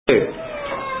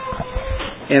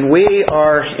And we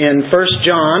are in 1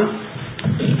 John,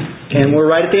 and we're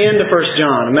right at the end of 1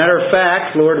 John. A matter of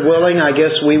fact, Lord willing, I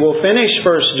guess we will finish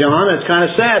 1 John. It's kind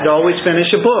of sad to always finish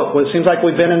a book. Well, it seems like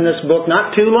we've been in this book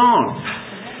not too long.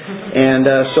 And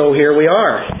so here we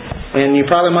are. And you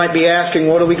probably might be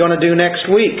asking, what are we going to do next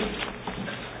week?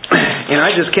 And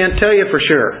I just can't tell you for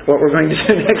sure what we're going to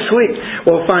do next week.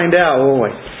 We'll find out, won't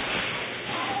we?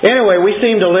 Anyway, we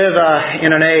seem to live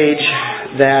in an age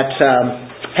that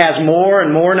has more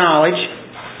and more knowledge,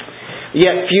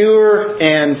 yet fewer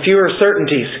and fewer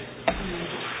certainties.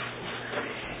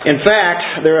 In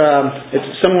fact,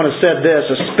 someone has said this: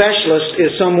 a specialist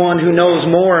is someone who knows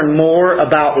more and more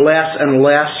about less and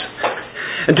less,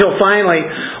 until finally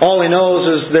all he knows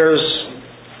is there's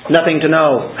nothing to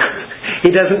know.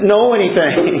 He doesn't know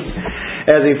anything,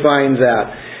 as he finds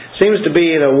out. Seems to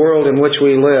be the world in which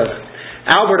we live.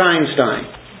 Albert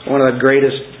Einstein, one of the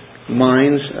greatest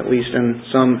minds, at least in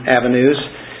some avenues,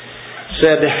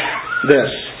 said this: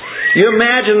 "You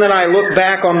imagine that I look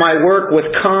back on my work with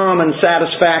calm and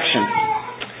satisfaction,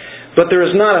 but there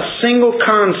is not a single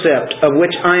concept of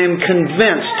which I am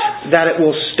convinced that it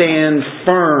will stand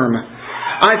firm.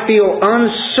 I feel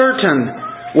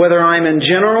uncertain whether I'm in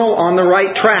general on the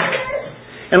right track."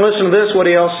 And listen to this,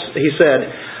 what else he said: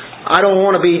 "I don't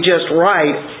want to be just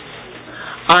right.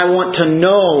 I want to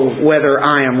know whether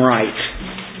I am right."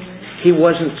 He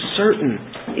wasn't certain,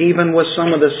 even with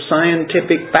some of the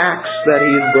scientific facts that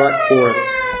he brought forth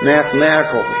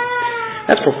mathematically.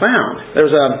 That's profound.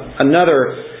 There's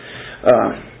another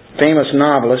famous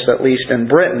novelist, at least in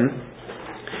Britain,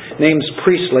 named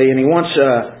Priestley, and he once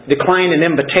declined an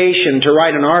invitation to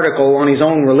write an article on his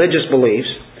own religious beliefs,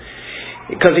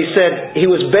 because he said he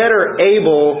was better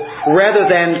able, rather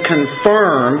than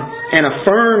confirm and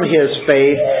affirm his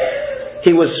faith,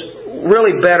 he was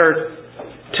really better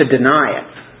to deny it.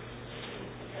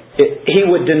 He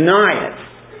would deny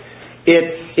it.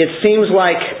 It seems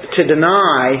like to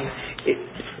deny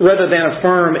rather than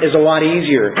affirm is a lot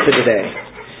easier today.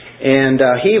 And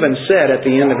he even said at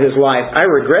the end of his life, "I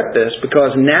regret this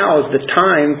because now is the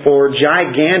time for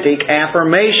gigantic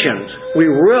affirmations. We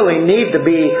really need to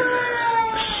be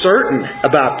certain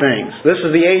about things. This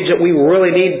is the age that we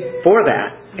really need for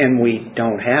that, and we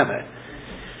don't have it."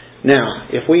 Now,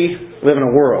 if we live in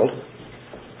a world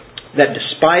that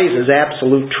despises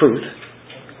absolute truth,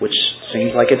 which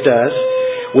seems like it does,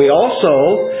 we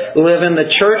also live in the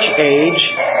church age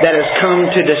that has come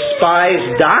to despise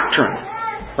doctrine,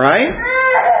 right?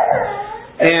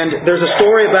 And there's a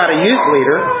story about a youth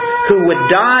leader who would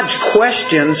dodge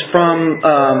questions from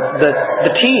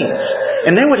the teens.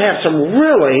 And they would have some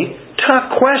really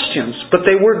tough questions, but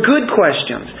they were good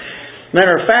questions.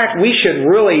 Matter of fact, we should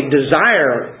really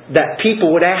desire that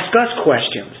people would ask us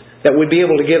questions, that we'd be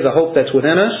able to give the hope that's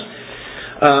within us.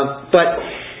 But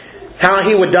how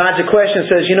he would dodge a question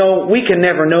says, we can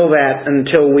never know that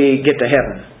until we get to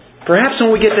heaven. Perhaps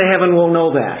when we get to heaven we'll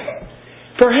know that.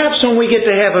 Perhaps when we get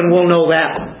to heaven we'll know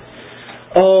that.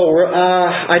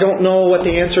 I don't know what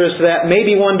the answer is to that.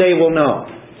 Maybe one day we'll know.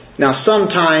 Now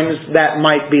sometimes that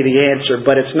might be the answer,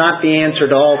 but it's not the answer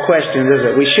to all questions, is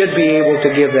it? We should be able to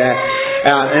give that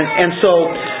out. And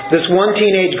so this one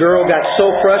teenage girl got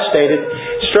so frustrated.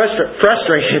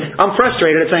 I'm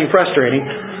frustrated at saying frustrating.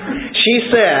 She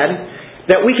said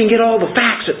that we can get all the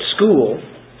facts at school,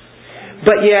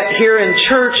 but yet here in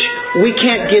church we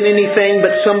can't get anything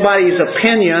but somebody's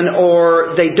opinion,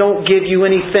 or they don't give you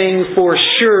anything for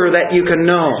sure that you can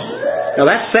know. Now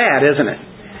that's sad, isn't it?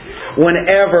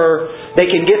 Whenever they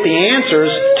can get the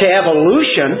answers to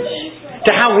evolution,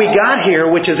 to how we got here,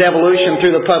 which is evolution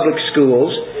through the public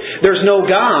schools. There's no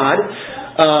God.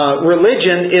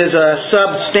 Religion is a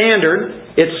substandard.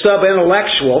 It's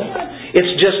sub-intellectual.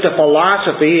 It's just a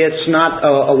philosophy. It's not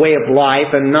a way of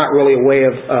life, and not really a way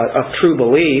of true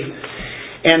belief.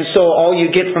 And so all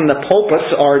you get from the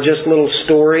pulpits are just little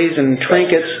stories and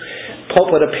trinkets,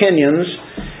 pulpit opinions,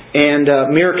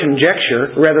 and mere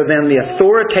conjecture, rather than the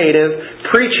authoritative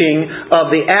preaching of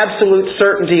the absolute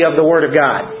certainty of the Word of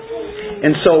God.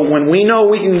 And so when we know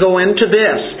we can go into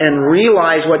this and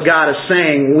realize what God is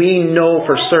saying, we know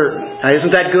for certain. Now,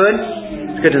 isn't that good?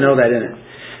 It's good to know that, isn't it?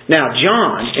 Now,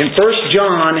 John, in 1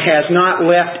 John, has not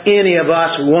left any of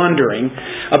us wondering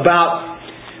about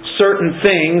certain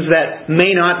things that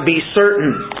may not be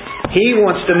certain. He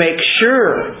wants to make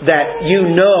sure that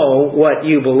you know what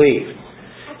you believe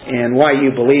and why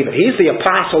you believe it. He's the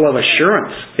apostle of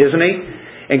assurance, isn't he?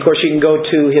 And of course you can go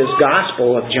to his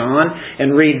Gospel of John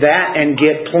and read that and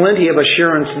get plenty of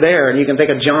assurance there. And you can think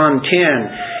of John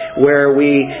 10, where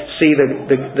we see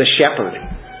the shepherd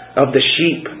of the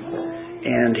sheep.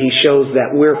 And he shows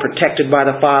that we're protected by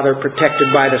the Father,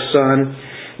 protected by the Son.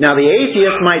 Now the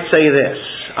atheist might say this,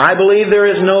 I believe there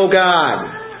is no God.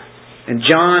 And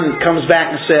John comes back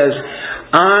and says,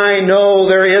 I know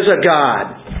there is a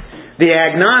God. The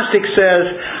agnostic says,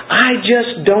 I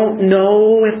just don't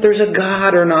know if there's a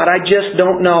God or not. I just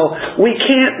don't know. We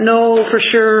can't know for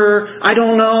sure. I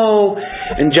don't know.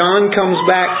 And John comes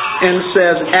back and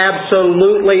says,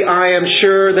 absolutely, I am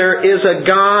sure there is a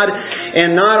God.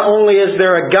 And not only is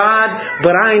there a God,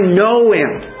 but I know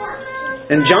Him.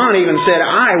 And John even said,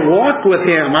 I walked with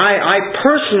Him. I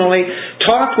personally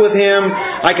talked with Him.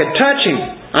 I could touch Him.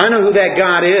 I know who that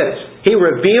God is. He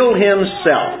revealed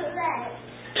Himself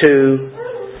to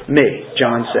me,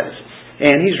 John says.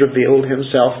 And He's revealed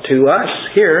Himself to us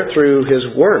here through His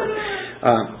Word.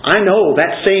 I know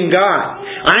that same God.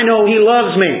 I know He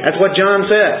loves me. That's what John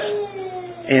says.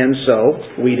 And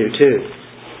so, we do too.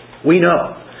 We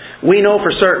know. We know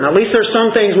for certain. At least there's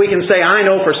some things we can say, I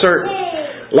know for certain.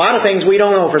 A lot of things we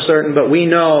don't know for certain, but we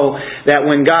know that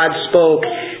when God spoke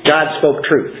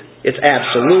truth. It's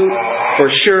absolute, for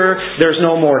sure. There's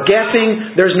no more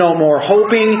guessing. There's no more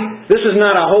hoping. This is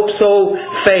not a hope-so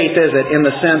faith, is it? In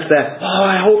the sense that,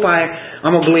 I hope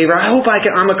I'm a believer. I hope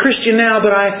I'm a Christian now,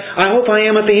 but I hope I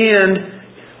am at the end.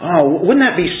 Wouldn't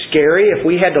that be scary if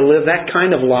we had to live that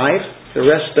kind of life the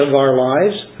rest of our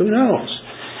lives? Who knows?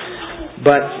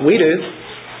 But we do.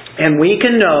 And we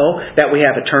can know that we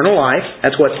have eternal life.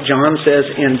 That's what John says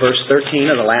in verse 13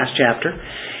 of the last chapter.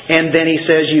 And then he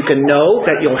says you can know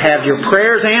that you'll have your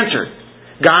prayers answered.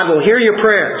 God will hear your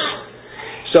prayers.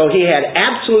 So he had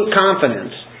absolute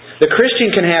confidence. The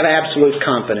Christian can have absolute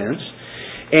confidence.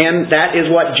 And that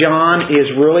is what John is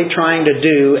really trying to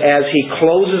do as he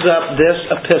closes up this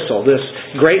epistle, this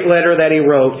great letter that he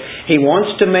wrote. He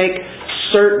wants to make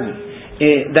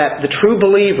certain that the true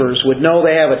believers would know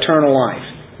they have eternal life.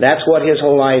 That's what his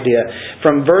whole idea.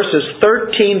 From verses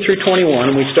 13 through 21,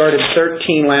 and we started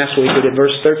 13 last week, we did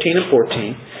verses 13 and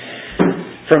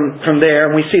 14. From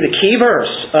there, we see the key verse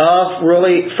of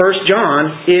really 1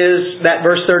 John is that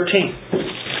verse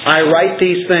 13. I write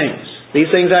these things. These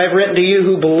things I have written to you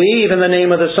who believe in the name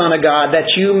of the Son of God,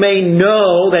 that you may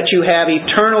know that you have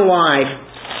eternal life.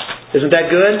 Isn't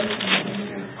that good?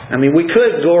 I mean, we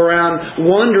could go around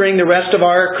wondering the rest of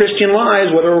our Christian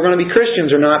lives whether we're going to be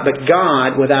Christians or not, but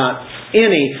God, without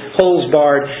any holes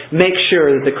barred, makes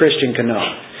sure that the Christian can know.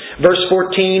 Verse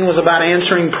 14 was about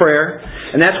answering prayer,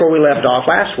 and that's where we left off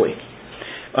last week.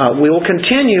 We will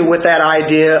continue with that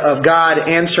idea of God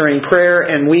answering prayer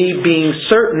and we being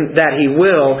certain that He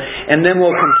will, and then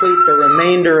we'll complete the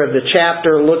remainder of the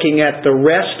chapter looking at the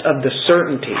rest of the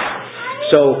certainty.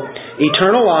 So,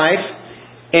 eternal life,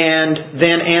 and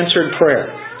then answered prayer.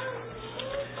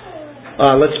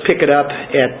 Let's pick it up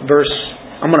at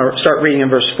I'm going to start reading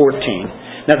in verse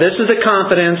 14. Now this is the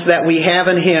confidence that we have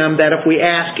in Him, that if we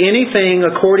ask anything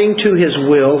according to His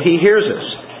will, He hears us.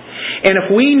 And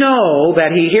if we know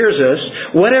that He hears us,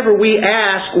 whatever we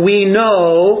ask, we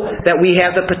know that we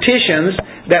have the petitions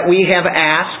that we have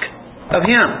asked of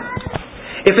Him.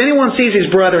 If anyone sees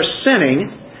his brother sinning,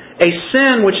 a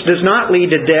sin which does not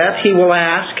lead to death, he will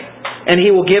ask, and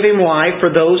He will give him life for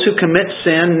those who commit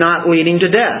sin not leading to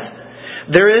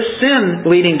death. There is sin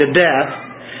leading to death.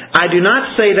 I do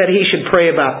not say that he should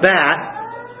pray about that.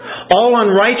 All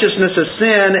unrighteousness is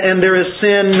sin, and there is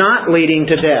sin not leading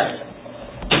to death.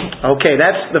 Okay,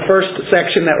 that's the first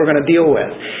section that we're going to deal with.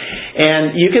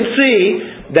 And you can see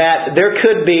that there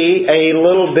could be a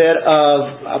little bit of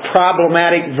a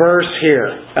problematic verse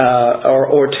here,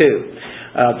 or two.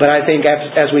 But I think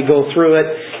as we go through it,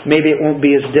 maybe it won't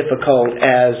be as difficult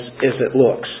as it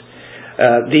looks.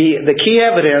 The key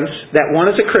evidence that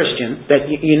one is a Christian, that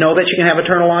you know that you can have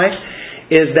eternal life,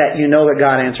 is that you know that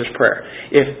God answers prayer.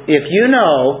 If you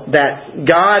know that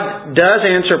God does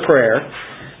answer prayer,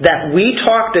 that we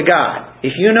talk to God,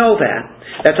 if you know that,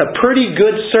 that's a pretty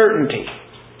good certainty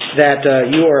that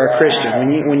you are a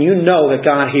Christian, when you know that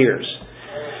God hears.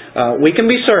 We can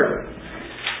be certain.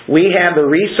 We have the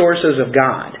resources of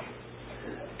God.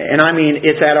 And I mean,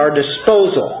 it's at our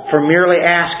disposal for merely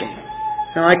asking.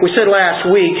 Now, like we said last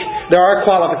week, there are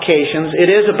qualifications. It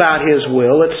is about His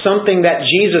will. It's something that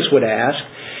Jesus would ask.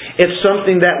 It's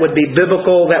something that would be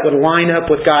biblical, that would line up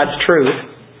with God's truth.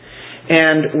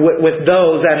 And with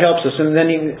those, that helps us. And then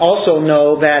you also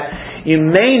know that you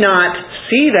may not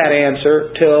see that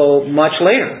answer till much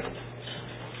later.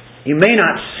 You may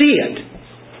not see it.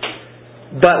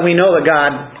 But we know that God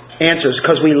answers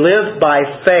because we live by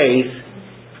faith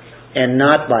and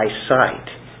not by sight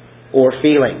or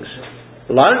feelings.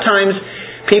 A lot of times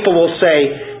people will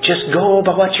say, just go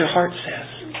by what your heart says.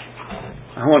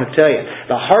 I want to tell you,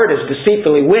 the heart is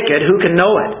deceitfully wicked. Who can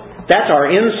know it? That's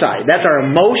our insight. That's our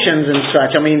emotions and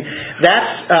such. I mean,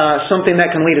 that's something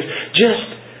that can lead us.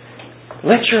 Just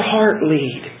let your heart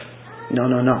lead.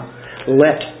 No.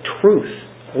 Let truth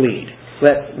lead.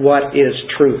 Let what is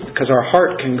truth. Because our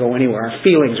heart can go anywhere. Our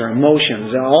feelings, our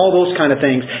emotions, all those kind of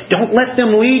things. Don't let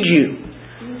them lead you.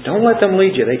 Don't let them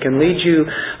lead you. They can lead you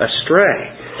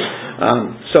astray.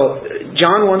 So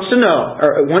John wants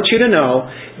you to know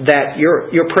that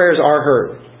your prayers are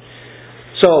heard.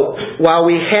 So while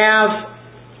we have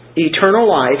eternal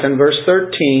life in verse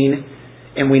 13,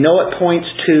 and we know it points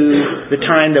to the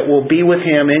time that we'll be with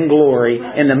Him in glory,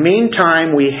 in the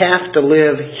meantime we have to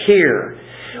live here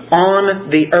on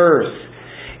the earth.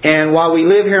 And while we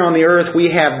live here on the earth,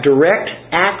 we have direct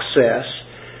access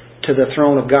to the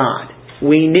throne of God.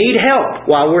 We need help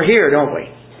while we're here, don't we?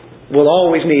 We'll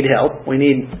always need help. We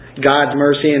need God's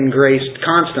mercy and grace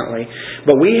constantly.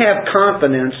 But we have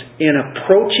confidence in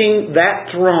approaching that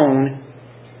throne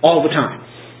all the time.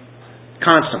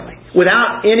 Constantly.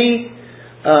 Without anything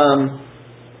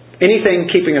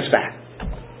keeping us back.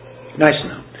 Nice to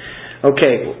know.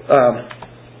 Okay.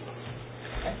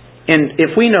 And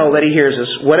if we know that He hears us,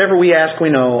 whatever we ask, we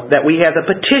know that we have the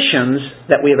petitions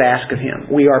that we have asked of Him.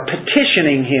 We are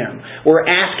petitioning Him. We're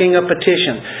asking a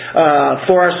petition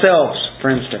for ourselves, for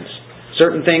instance.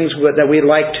 Certain things that we'd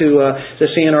like to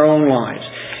see in our own lives.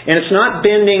 And it's not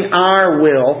bending our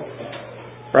will,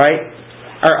 right?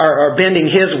 Or bending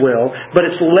His will, but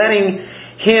it's letting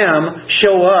Him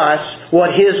show us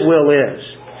what His will is.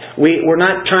 We're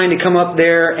not trying to come up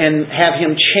there and have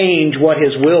Him change what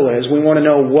His will is. We want to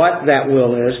know what that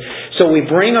will is. So we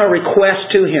bring our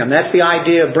request to Him. That's the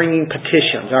idea of bringing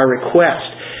petitions, our request,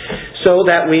 so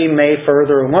that we may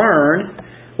further learn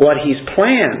what He's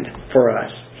planned for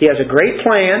us. He has a great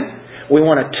plan. We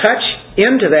want to touch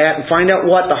into that and find out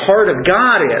what the heart of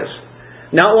God is.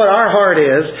 Not what our heart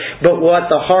is, but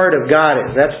what the heart of God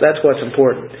is. That's what's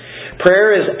important.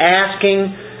 Prayer is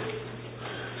asking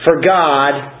for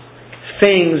God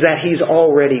things that He's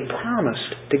already promised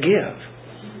to give.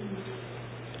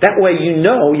 That way you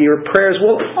know your prayers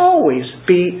will always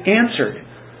be answered.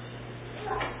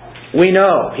 We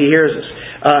know He hears us.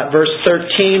 Verse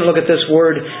 13, look at this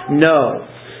word, know.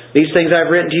 These things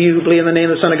I've written to you who believe in the name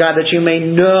of the Son of God, that you may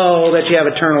know that you have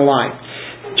eternal life.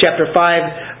 Chapter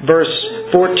 5, verse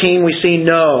 14, we see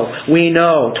know. We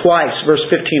know. Twice. Verse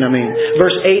 15,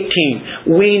 Verse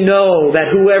 18, we know that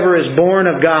whoever is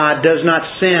born of God does not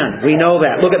sin. We know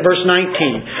that. Look at verse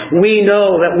 19. We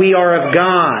know that we are of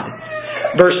God.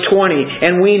 Verse 20,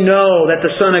 and we know that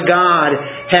the Son of God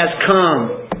has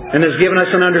come and has given us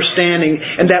an understanding,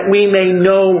 and that we may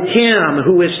know Him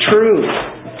who is true.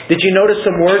 Did you notice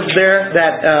some words there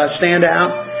that stand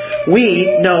out?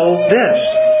 We know this.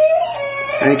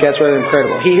 I think that's rather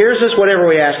incredible. He hears us whatever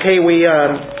we ask. Hey, we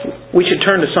should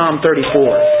turn to Psalm 34.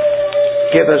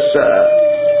 Give us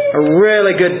a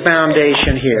really good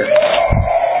foundation here.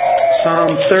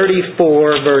 Psalm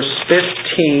 34, verse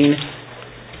 15.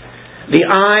 The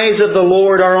eyes of the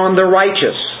Lord are on the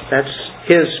righteous. That's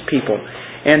His people.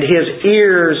 And His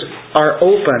ears are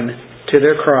open to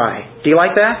their cry. Do you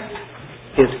like that?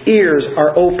 His ears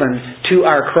are open to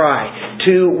our cry,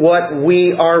 to what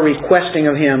we are requesting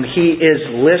of Him. He is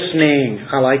listening.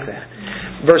 I like that.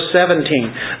 Verse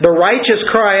 17. The righteous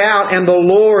cry out, and the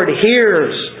Lord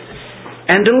hears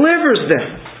and delivers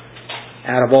them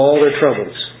out of all their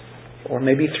troubles. Or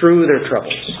maybe through their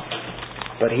troubles.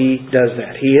 But He does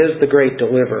that. He is the great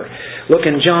deliverer. Look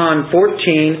in John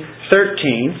 14:13.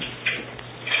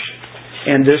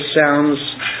 And this sounds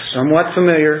somewhat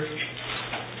familiar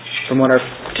from what our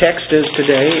text is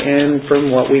today and from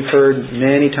what we've heard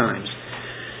many times.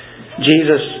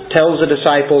 Jesus tells the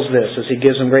disciples this as He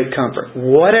gives them great comfort.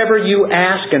 Whatever you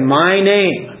ask in my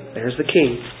name, there's the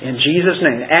key, in Jesus'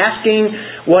 name, asking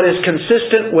what is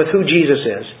consistent with who Jesus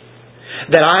is,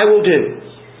 that I will do,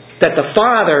 that the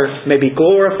Father may be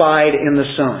glorified in the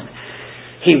Son.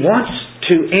 He wants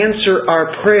to answer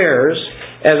our prayers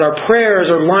as our prayers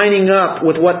are lining up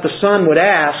with what the Son would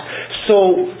ask.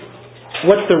 So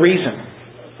what's the reason?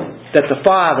 That the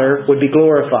Father would be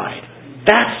glorified.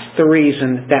 That's the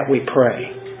reason that we pray.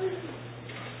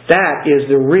 That is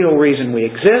the real reason we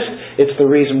exist. It's the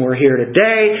reason we're here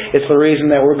today. It's the reason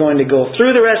that we're going to go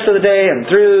through the rest of the day and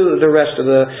through the rest of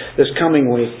this coming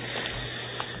week.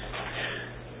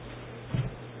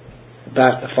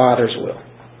 About the Father's will.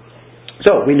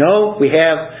 So we know we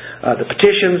have the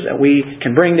petitions that we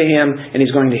can bring to Him, and He's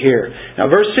going to hear. Now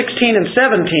verse 16 and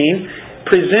 17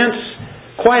 presents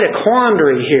quite a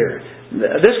quandary here.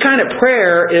 This kind of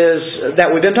prayer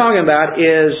that we've been talking about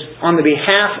is on the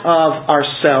behalf of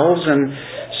ourselves and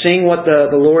seeing what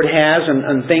the Lord has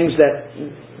and things that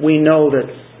we know that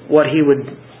what He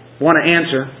would want to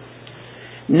answer.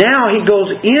 Now He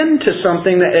goes into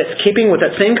something that is keeping with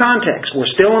that same context.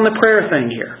 We're still on the prayer thing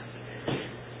here.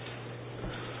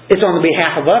 It's on the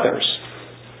behalf of others.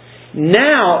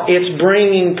 Now it's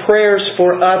bringing prayers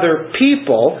for other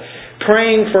people.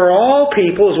 Praying for all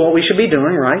people is what we should be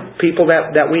doing, right? People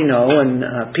that we know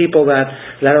and people that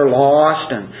are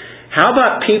lost. And how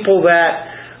about people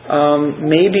that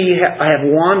maybe have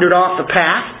wandered off the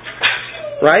path,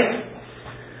 right?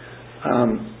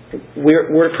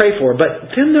 We're to pray for.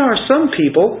 But then there are some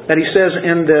people that he says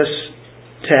in this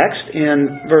text,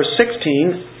 in verse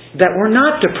 16, that we're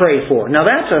not to pray for. Now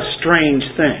that's a strange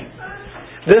thing.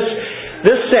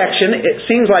 This section, it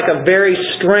seems like a very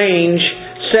strange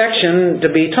section to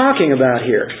be talking about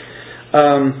here.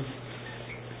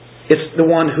 It's the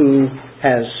one who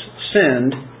has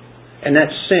sinned, and that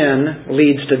sin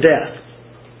leads to death.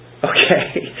 Okay?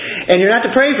 And you're not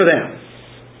to pray for them.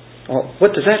 Well,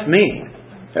 what does that mean?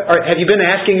 Have you been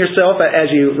asking yourself as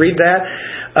you read that?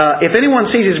 If anyone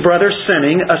sees his brother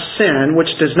sinning a sin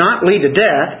which does not lead to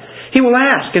death, he will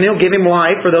ask, and He'll give him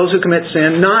life for those who commit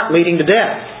sin not leading to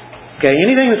death. Okay?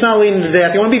 Anything that's not leading to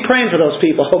death, you want to be praying for those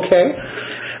people, okay?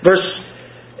 Verse,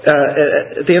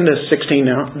 at the end of 16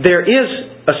 now, there is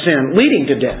a sin leading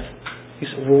to death. He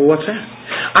said, well, what's that?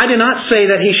 I do not say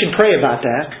that he should pray about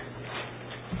that.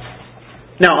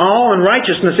 Now, all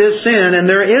unrighteousness is sin, and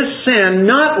there is sin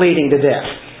not leading to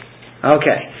death.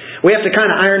 Okay. We have to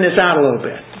kind of iron this out a little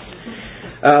bit.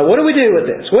 What do we do with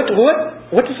this? What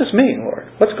does this mean, Lord?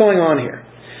 What's going on here?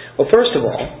 Well, first of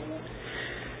all,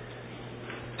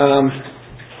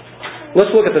 let's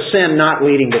look at the sin not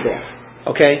leading to death.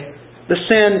 Okay? The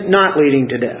sin not leading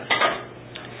to death.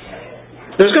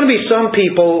 There's going to be some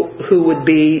people who would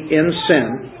be in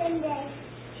sin,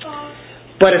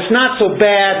 but it's not so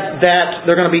bad that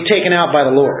they're going to be taken out by the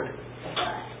Lord.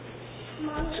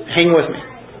 Hang with me.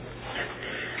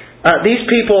 These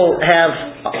people have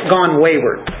gone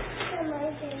wayward.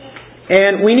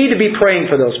 And we need to be praying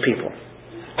for those people.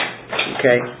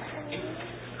 Okay?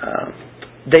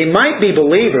 They might be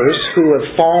believers who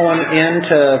have fallen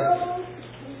into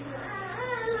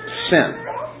sin.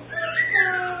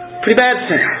 Pretty bad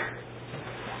sin.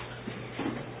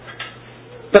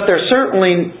 But they're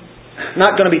certainly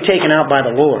not going to be taken out by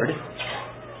the Lord.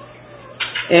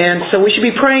 And so we should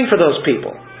be praying for those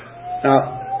people.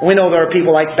 We know there are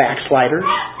people like backsliders.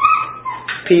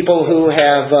 People who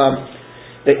have...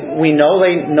 we know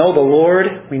they know the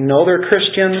Lord. We know they're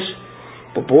Christians.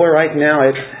 But boy, right now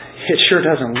it sure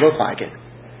doesn't look like it.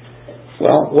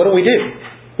 Well, what do?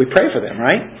 We pray for them,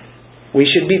 right? We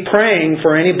should be praying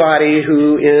for anybody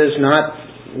who is not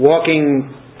walking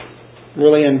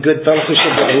really in good fellowship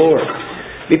with the Lord.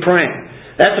 Be praying.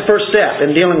 That's the first step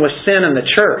in dealing with sin in the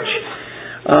church.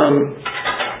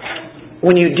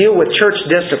 When you deal with church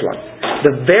discipline,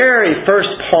 the very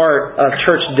first part of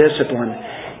church discipline,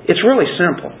 it's really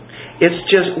simple. It's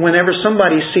just whenever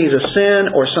somebody sees a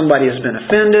sin or somebody has been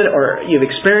offended or you've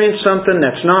experienced something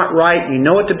that's not right, you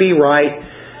know it to be right,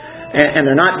 and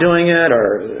they're not doing it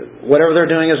or whatever they're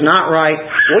doing is not right,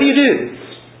 what do you do?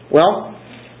 Well,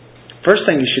 first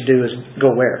thing you should do is go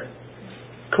where?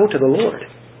 Go to the Lord.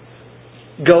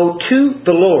 Go to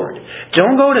the Lord.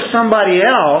 Don't go to somebody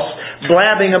else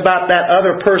blabbing about that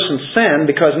other person's sin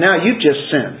because now you've just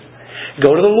sinned.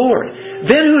 Go to the Lord.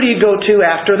 Then who do you go to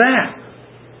after that?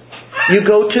 You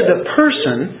go to the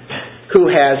person who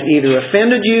has either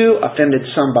offended you, offended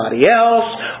somebody else,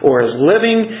 or is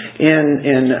living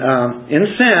in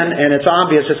sin, and it's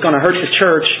obvious it's going to hurt the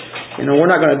church. You know, we're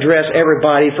not going to address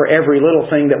everybody for every little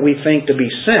thing that we think to be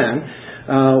sin.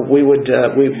 We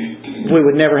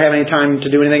would never have any time to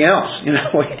do anything else. You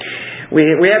know,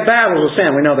 we have battles with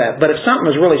sin. We know that. But if something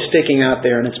is really sticking out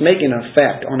there and it's making an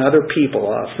effect on other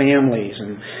people, families,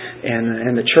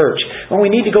 and the church, well, we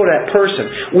need to go to that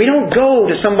person. We don't go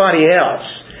to somebody else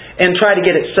and try to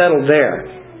get it settled there,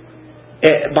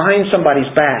 behind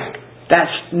somebody's back.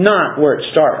 That's not where it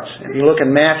starts. If you look at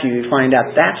Matthew, you find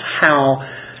out that's how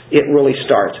it really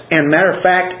starts. And matter of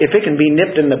fact, if it can be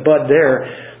nipped in the bud there,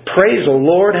 praise the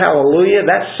Lord, hallelujah,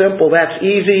 that's simple, that's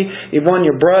easy, you've won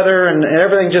your brother, and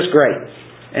everything's just great.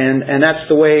 And that's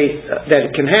the way that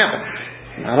it can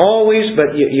happen. Not always,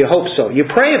 but you hope so. You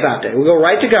pray about that. We go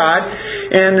right to God,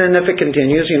 and then if it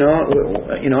continues,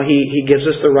 He gives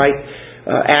us the right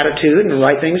attitude and the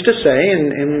right things to say,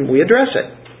 and we address it.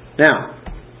 Now,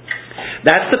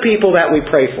 that's the people that we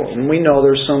pray for, and we know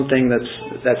there's something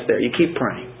that's there. You keep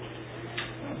praying.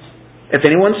 if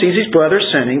anyone sees his brother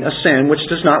sinning a sin which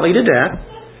does not lead to death,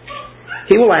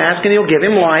 he will ask and He'll give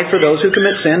him life for those who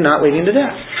commit sin not leading to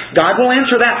death. God will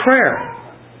answer that prayer.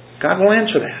 God will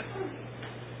answer that.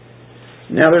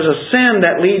 Now there's a sin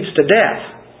that leads to death.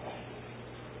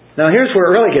 Now here's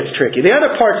where it really gets tricky. The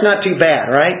other part's not too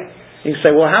bad, right? You can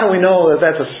say, well, how do we know that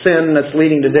that's a sin that's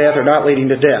leading to death or not leading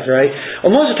to death, right?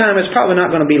 Well, most of the time it's probably not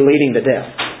going to be leading to death.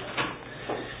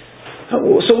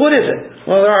 So what is it?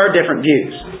 Well, there are different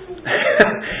views.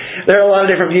 There are a lot of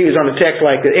different views on a text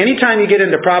like this. Anytime you get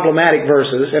into problematic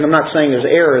verses, and I'm not saying there's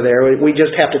error there, we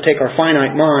just have to take our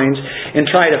finite minds and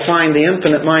try to find the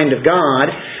infinite mind of God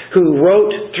who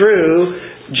wrote through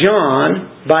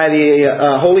John by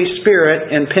the Holy Spirit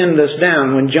and penned this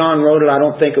down. When John wrote it, I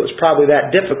don't think it was probably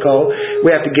that difficult. We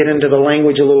have to get into the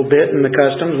language a little bit and the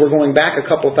customs. We're going back a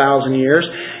couple thousand years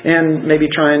and maybe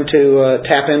trying to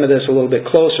tap into this a little bit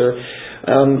closer.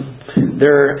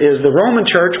 There is the Roman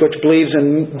Church, which believes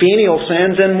in venial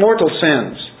sins and mortal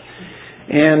sins.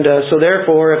 And so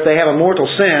therefore, if they have a mortal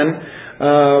sin,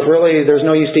 really there's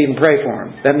no use to even pray for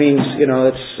them. That means,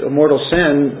 it's a mortal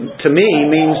sin to me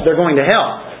means they're going to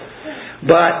hell.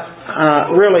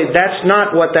 But really that's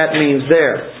not what that means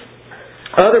there.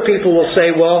 Other people will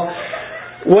say, well,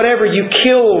 whatever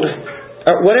killed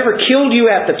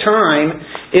you at the time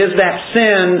is that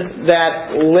sin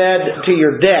that led to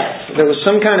your death. There was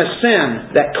some kind of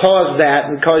sin that caused that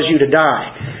and caused you to die.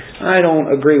 I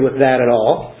don't agree with that at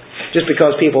all. Just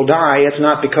because people die, it's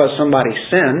not because somebody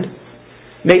sinned.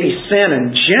 Maybe sin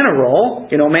in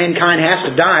general, mankind has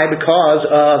to die because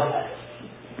of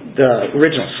the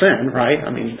original sin, right? I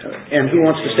mean, and who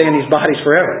wants to stay in these bodies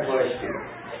forever?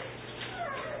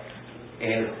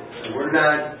 And we're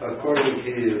not, according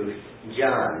to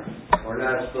John, we're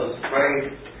not supposed to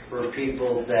pray for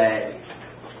people that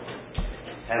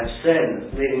have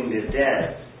sinned leading to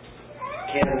death.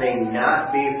 Can they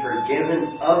not be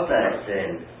forgiven of that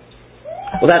sin?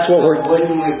 Well, that's what wouldn't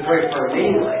we pray for them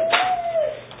anyway?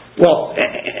 Well,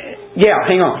 yeah,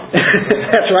 hang on.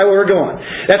 That's right where we're going.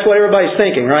 That's what everybody's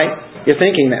thinking, right? You're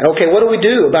thinking that. Okay, what do we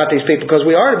do about these people? Because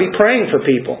we are to be praying for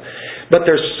people. But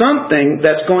there's something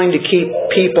that's going to keep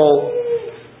people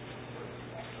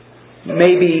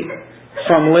maybe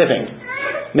from living.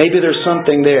 Maybe there's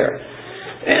something there.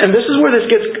 And this is where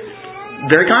this gets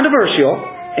very controversial.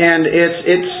 And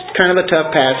it's kind of a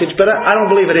tough passage. But I don't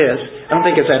believe it is. I don't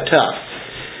think it's that tough.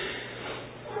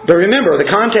 But remember, the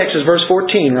context is verse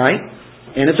 14, right?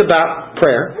 And it's about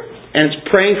prayer. And it's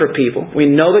praying for people. We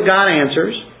know that God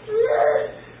answers.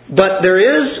 But there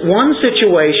is one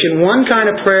situation, one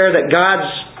kind of prayer that God's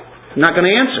not going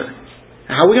to answer.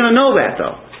 How are we going to know that,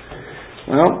 though?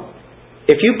 Well,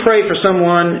 if you pray for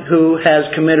someone who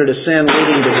has committed a sin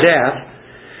leading to death,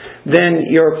 then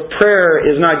your prayer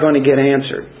is not going to get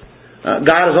answered.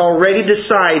 God has already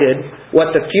decided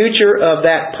what the future of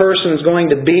that person is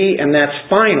going to be, and that's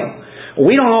final.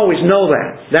 We don't always know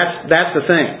that. That's the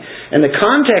thing. And the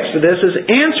context of this is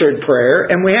answered prayer,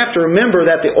 and we have to remember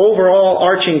that the overall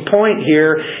arching point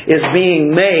here is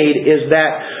being made is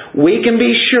that we can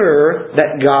be sure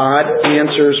that God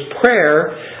answers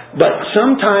prayer, but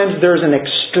sometimes there's an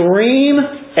extreme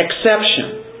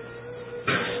exception.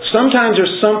 Sometimes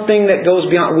there's something that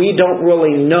goes beyond, we don't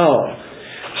really know.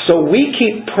 So we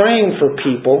keep praying for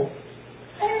people,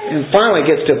 and finally it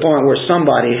gets to a point where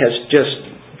somebody has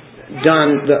just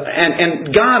done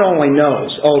and God only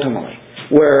knows ultimately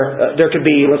where there could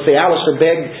be, let's say Alistair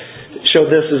Begg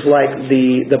showed this as like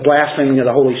the blaspheming of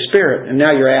the Holy Spirit, and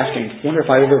now you're asking, wonder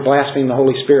if I ever blasphemed the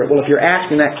Holy Spirit. Well, if you're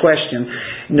asking that question,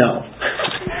 no.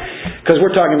 Because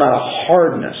we're talking about a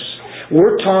hardness.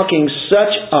 We're talking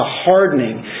such a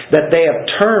hardening that they have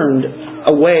turned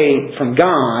away from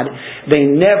God. They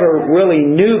never really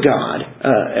knew God.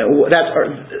 That's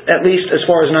at least as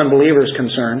far as an unbeliever is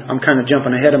concerned. I'm kind of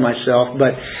jumping ahead of myself,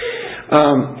 but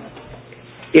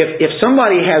if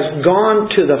somebody has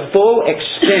gone to the full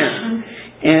extent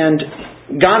and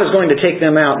God is going to take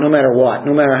them out no matter what,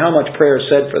 no matter how much prayer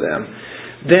is said for them,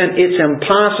 then it's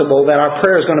impossible that our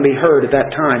prayer is going to be heard at that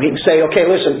time. He can say, okay,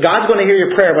 listen, God's going to hear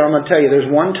your prayer, but I'm going to tell you,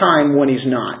 there's one time when He's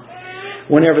not.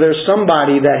 Whenever there's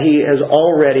somebody that He has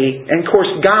already, and of course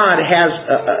God has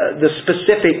the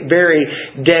specific very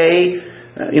day,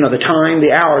 the time,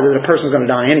 the hour that a person's going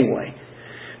to die anyway.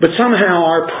 But somehow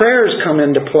our prayers come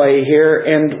into play here,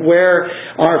 and where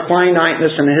our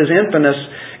finiteness and His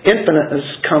infiniteness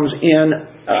comes in,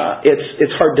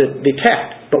 it's hard to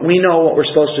detect. But we know what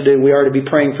we're supposed to do. We are to be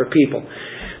praying for people.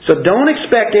 So don't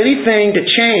expect anything to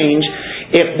change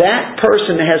if that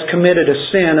person has committed a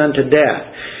sin unto death.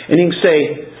 And you can say,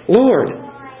 Lord,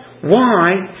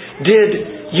 why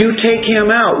did You take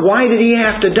him out. Why did he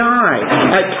have to die?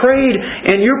 I prayed,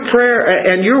 and your prayer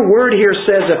and your word here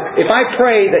says if I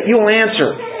pray that you'll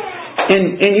answer.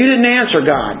 And you didn't answer,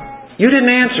 God. You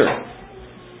didn't answer.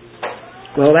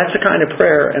 Well, that's the kind of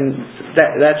prayer, and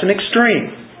that's an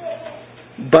extreme.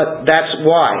 But that's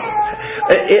why.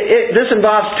 This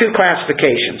involves two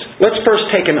classifications. Let's first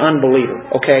take an unbeliever,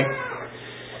 okay?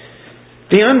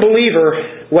 The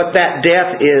unbeliever, what that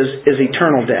death is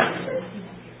eternal death.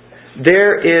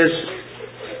 There is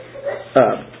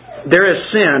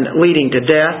sin leading to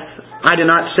death. I do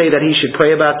not say that he should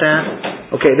pray about that.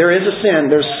 Okay, there is a sin.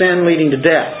 There's sin leading to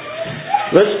death.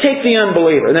 Let's take the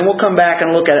unbeliever, and then we'll come back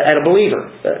and look at a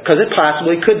believer. Because it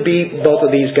possibly could be both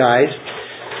of these guys.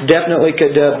 Definitely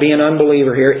could be an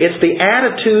unbeliever here. It's the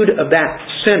attitude of that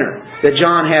sinner that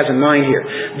John has in mind here.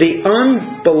 The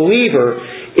unbeliever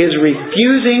is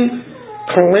refusing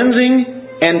cleansing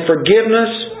and forgiveness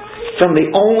from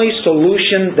the only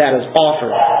solution that is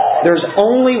offered. There's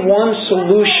only one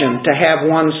solution to have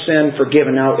one's sin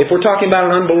forgiven. Now, if we're talking about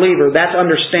an unbeliever, that's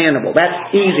understandable.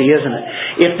 That's easy, isn't it?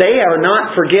 If they are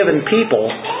not forgiven people,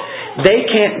 they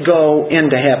can't go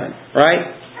into heaven, right?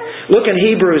 Look in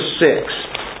Hebrews 6.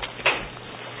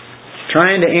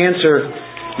 Trying to answer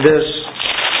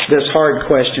this hard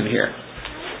question here.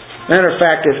 Matter of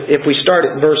fact, if we start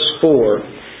at verse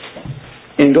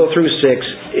 4 and go through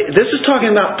 6, this is talking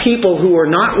about people who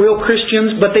are not real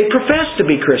Christians, but they profess to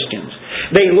be Christians.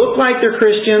 They look like they're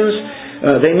Christians.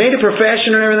 They made a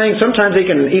profession and everything. Sometimes they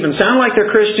can even sound like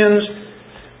they're Christians,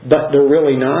 but they're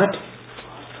really not.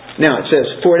 Now it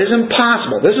says, for it is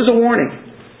impossible. This is a warning.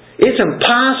 It's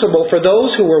impossible for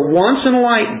those who were once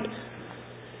enlightened.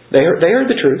 They heard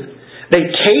the truth. They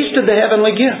tasted the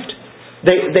heavenly gift.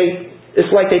 It's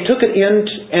like they took it in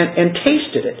and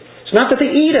tasted it. It's not that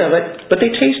they eat of it, but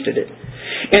they tasted it.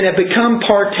 And have become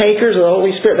partakers of the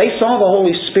Holy Spirit. They saw the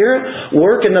Holy Spirit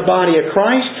work in the body of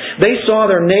Christ. They saw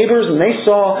their neighbors and they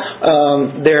saw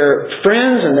their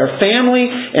friends and their family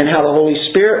and how the Holy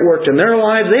Spirit worked in their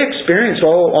lives. They experienced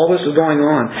all this is going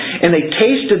on. And they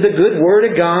tasted the good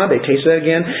Word of God. They tasted it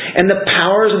again. And the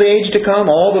powers of the age to come,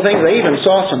 all the things. They even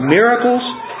saw some miracles.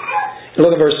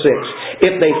 Look at verse 6.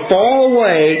 If they fall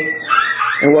away,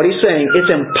 and what he's saying, it's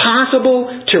impossible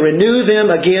to renew them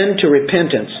again to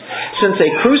repentance, since they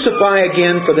crucify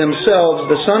again for themselves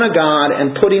the Son of God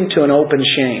and put Him to an open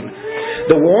shame.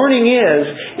 The warning is,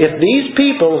 if these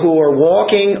people who are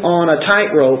walking on a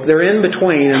tightrope, they're in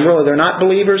between, and really they're not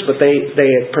believers, but they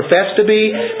profess to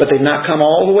be, but they've not come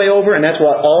all the way over, and that's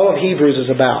what all of Hebrews is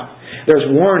about. There's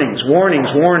warnings, warnings,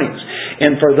 warnings.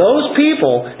 And for those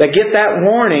people that get that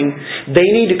warning, they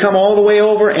need to come all the way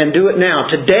over and do it now.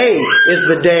 Today is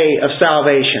the day of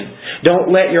salvation.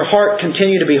 Don't let your heart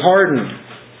continue to be hardened.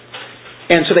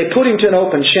 And so they put Him to an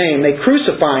open shame. They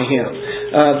crucify Him.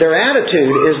 Their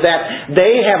attitude is that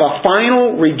they have a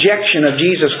final rejection of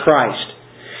Jesus Christ.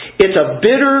 It's a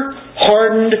bitter,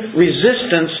 hardened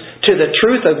resistance to the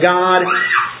truth of God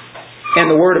and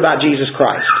the Word about Jesus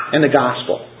Christ and the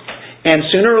gospel. And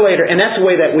sooner or later, and that's the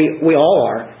way that we all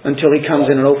are until He comes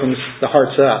in and opens the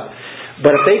hearts up.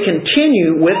 But if they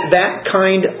continue with that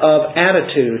kind of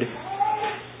attitude,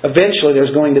 eventually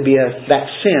there's going to be that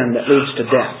sin that leads to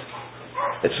death.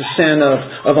 It's a sin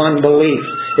of unbelief.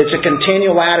 It's a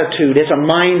continual attitude. It's a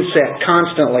mindset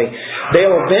constantly.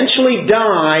 They'll eventually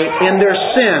die in their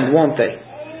sin, won't they?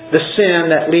 The sin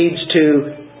that leads to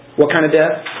what kind of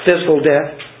death? Physical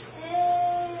death.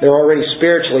 They're already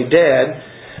spiritually dead.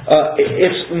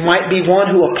 It might be one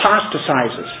who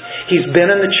apostatizes. He's been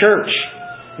in the church,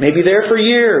 maybe there for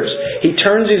years. He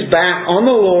turns his back on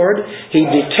the Lord. He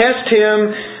detests Him.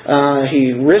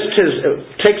 He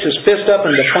takes his fist up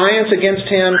in defiance against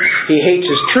Him. He hates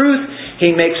His truth.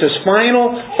 He makes his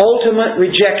final, ultimate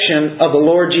rejection of the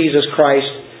Lord Jesus Christ.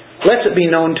 Lets it be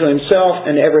known to himself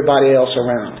and everybody else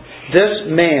around. This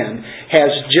man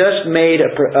has just made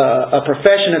a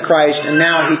profession of Christ, and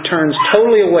now he turns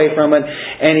totally away from it,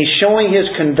 and he's showing his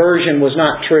conversion was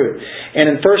not true. And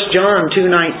in 1 John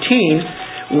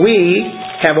 2:19, we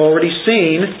have already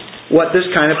seen what this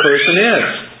kind of person is.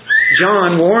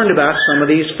 John warned about some of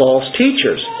these false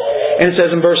teachers. And it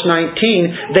says in verse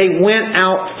 19, they went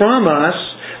out from us,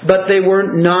 but they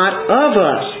were not of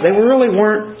us. They really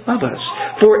weren't of us.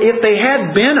 For if they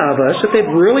had been of us, if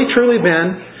they'd really truly been,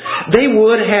 they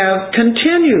would have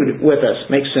continued with us.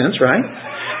 Makes sense, right?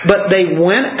 But they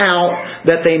went out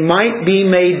that they might be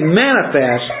made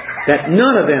manifest that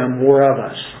none of them were of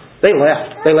us. They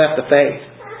left. They left the faith.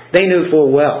 They knew full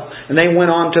well. And they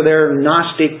went on to their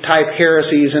Gnostic type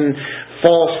heresies and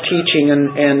false teaching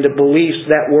and beliefs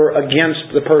that were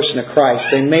against the person of Christ.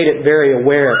 They made it very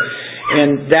aware.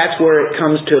 And that's where it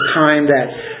comes to a time that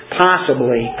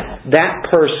possibly that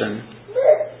person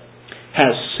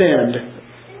has sinned,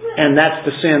 and that's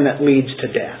the sin that leads to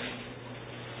death.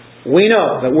 We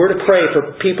know that we're to pray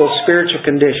for people's spiritual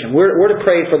condition. We're to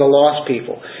pray for the lost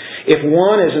people. If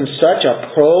one is in such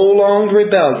a prolonged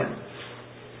rebellion,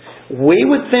 we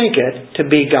would think it to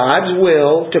be God's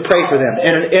will to pray for them.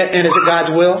 And is it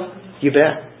God's will? You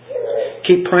bet.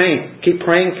 Keep praying. Keep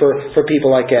praying for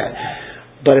people like that.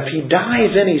 But if he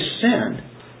dies in his sin,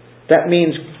 that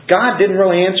means God didn't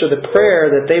really answer the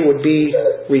prayer that they would be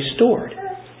restored.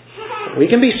 We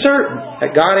can be certain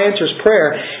that God answers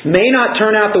prayer. It may not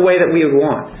turn out the way that we would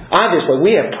want. Obviously,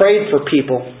 we have prayed for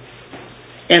people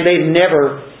and they've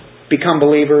never become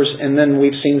believers, and then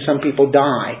we've seen some people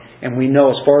die, and we know,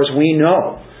 as far as we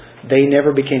know, they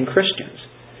never became Christians.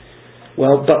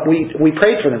 Well, but we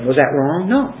prayed for them. Was that wrong?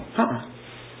 No.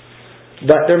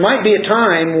 But there might be a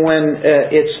time when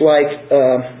it's like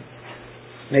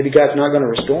maybe God's not going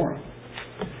to restore them.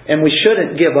 And we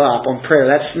shouldn't give up on prayer.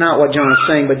 That's not what John is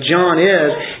saying. But John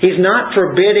he's not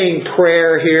forbidding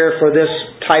prayer here for this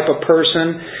type of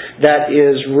person that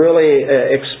is really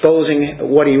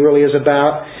exposing what he really is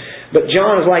about. But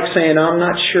John is like saying, I'm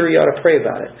not sure you ought to pray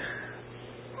about it.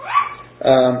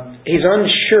 He's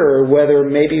unsure whether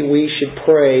maybe we should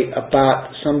pray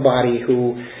about somebody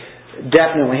who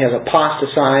definitely has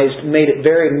apostatized, made it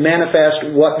very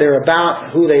manifest what they're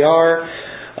about, who they are.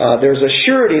 There's a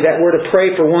surety that we're to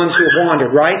pray for ones who have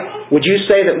wandered, right? Would you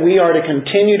say that we are to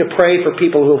continue to pray for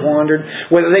people who have wandered,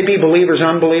 whether they be believers or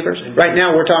unbelievers? Right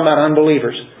now we're talking about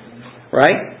unbelievers,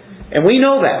 right? And we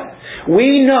know that.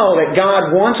 We know that God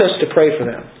wants us to pray for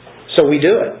them. So we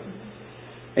do it.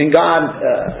 And God,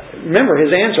 remember,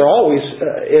 His answer always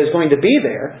is going to be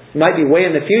there. It might be way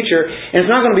in the future. And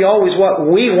it's not going to be always what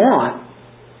we want.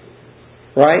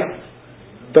 Right?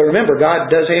 But remember, God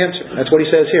does answer. That's what He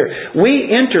says here. We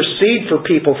intercede for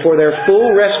people for their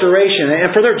full restoration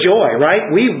and for their joy, right?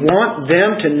 We want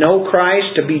them to know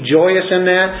Christ, to be joyous in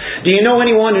that. Do you know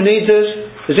anyone who needs this?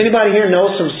 Does anybody here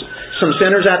know some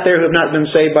sinners out there who have not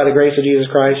been saved by the grace of Jesus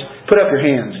Christ? Put up your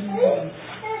hands.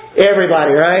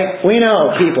 Everybody, right? We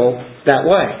know people that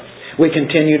way. We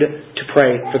continue to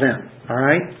pray for them. All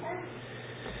right?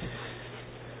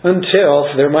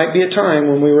 Until there might be a time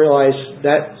when we realize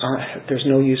that there's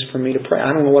no use for me to pray.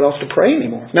 I don't know what else to pray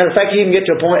anymore. Matter of fact, you can get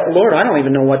to a point, Lord, I don't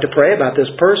even know what to pray about this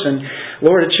person.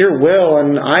 Lord, it's your will,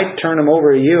 and I turn them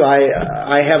over to you.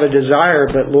 I have a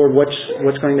desire, but Lord, what's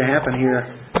going to happen here?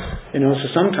 So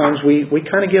sometimes we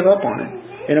kind of give up on it.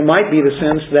 And it might be the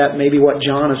sense that maybe what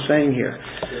John is saying here.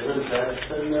 Isn't that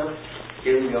sin though?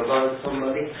 Giving up on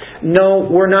somebody? No,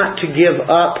 we're not to give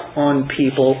up on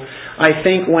people. I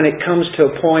think when it comes to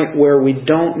a point where we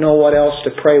don't know what else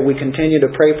to pray, we continue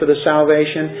to pray for the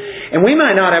salvation. And we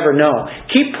might not ever know.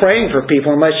 Keep praying for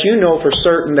people unless you know for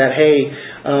certain that, hey,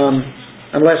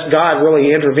 unless God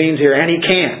really intervenes here, and He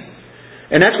can.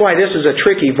 And that's why this is a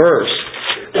tricky verse.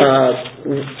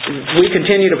 We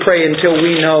continue to pray until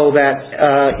we know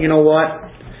that, you know what?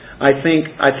 I think,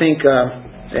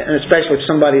 and especially if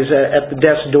somebody's at the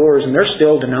death's doors and they're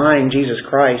still denying Jesus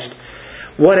Christ,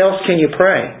 what else can you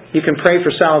pray? You can pray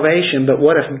for salvation, but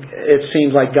what if it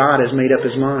seems like God has made up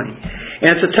His mind? And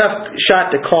it's a tough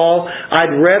shot to call.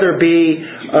 I'd rather be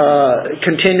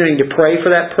continuing to pray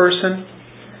for that person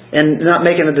and not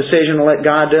making a decision to let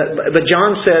God do it. But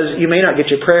John says you may not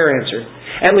get your prayer answered.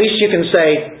 At least you can say,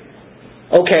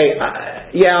 okay,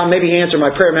 yeah, maybe He answered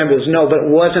my prayer. Maybe it was no, but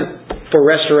it wasn't for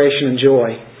restoration and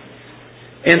joy.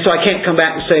 And so I can't come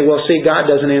back and say, well, see, God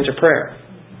doesn't answer prayer.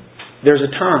 There's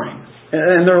a time.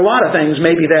 And there are a lot of things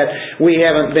maybe that we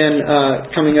haven't been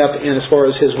coming up in as far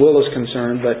as His will is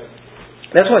concerned. But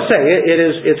that's what I say.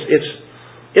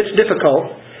 It's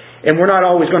difficult. And we're not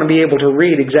always going to be able to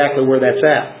read exactly where that's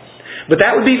at. But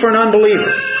that would be for an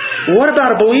unbeliever. What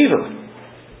about a believer?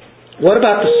 What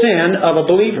about the sin of a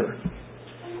believer?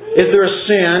 Is there a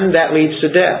sin that leads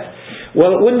to death?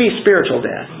 Well, it wouldn't be spiritual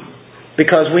death.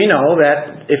 Because we know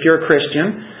that if you're a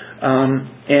Christian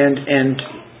and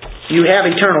you have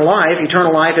eternal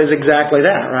life is exactly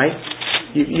that, right?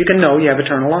 You can know you have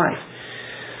eternal life.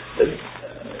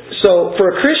 So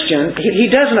for a Christian,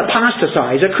 he doesn't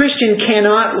apostatize. A Christian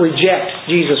cannot reject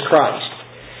Jesus Christ.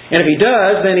 And if he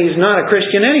does, then he's not a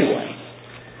Christian anyway.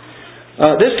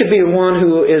 This could be one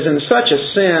who is in such a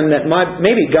sin that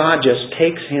maybe God just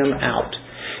takes him out.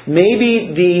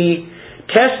 Maybe the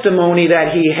testimony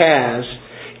that he has,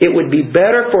 it would be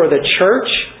better for the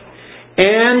church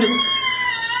and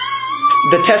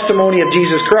the testimony of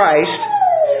Jesus Christ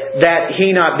that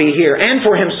he not be here, and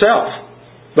for himself,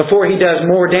 before he does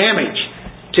more damage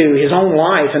to his own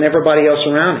life and everybody else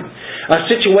around him. a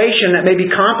situation that maybe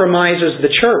compromises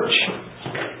the church.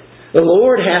 The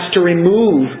Lord has to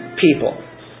remove people.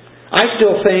 I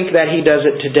still think that He does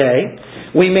it today.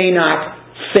 We may not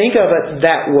think of it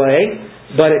that way,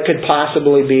 but it could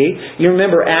possibly be. You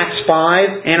remember Acts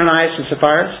 5, Ananias and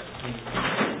Sapphira?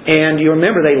 And you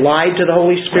remember they lied to the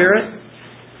Holy Spirit?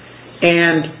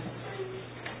 And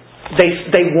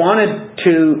they wanted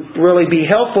to really be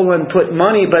helpful and put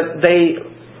money, but they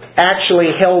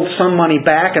actually held some money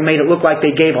back and made it look like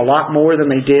they gave a lot more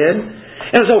than they did.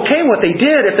 And it was okay what they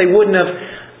did if they wouldn't have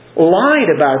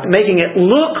lied about it, making it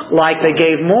look like they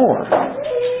gave more.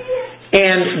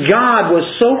 And God was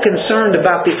so concerned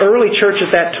about the early church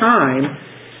at that time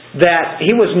that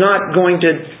He was not going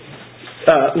to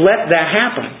let that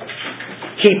happen.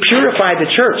 He purified the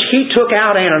church. He took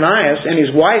out Ananias, and his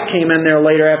wife came in there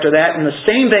later after that, and the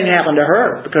same thing happened to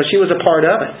her because she was a part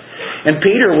of it. And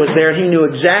Peter was there. He knew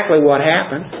exactly what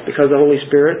happened because the Holy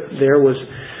Spirit there was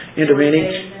intervening.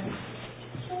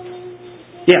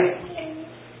 Yeah.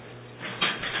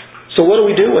 So what do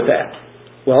we do with that?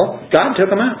 Well, God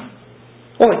took them out.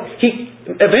 Well,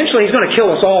 eventually He's going to kill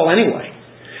us all anyway.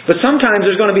 But sometimes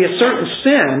there's going to be a certain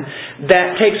sin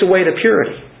that takes away the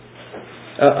purity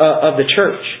of the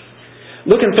church.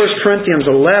 Look in 1 Corinthians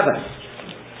 11.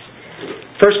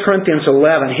 1 Corinthians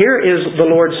 11. Here is the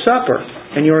Lord's Supper.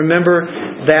 And you remember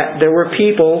that there were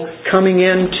people coming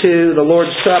into the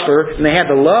Lord's Supper and they had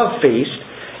the love feast.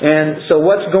 And so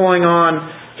what's going on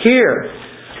here?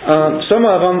 Some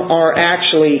of them are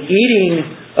actually eating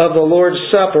of the Lord's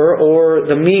Supper or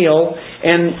the meal,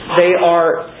 and they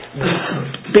are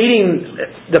beating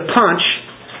the punch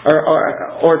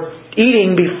or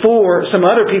eating before some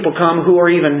other people come who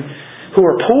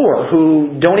are poor,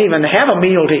 who don't even have a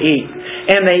meal to eat.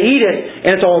 And they eat it,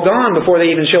 and it's all gone before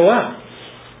they even show up.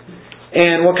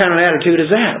 And what kind of attitude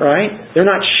is that, right? They're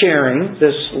not sharing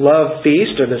this love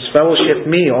feast or this fellowship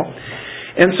meal.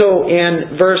 And so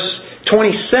in verse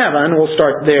 27, we'll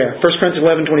start there. 1 Corinthians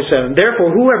 11:27.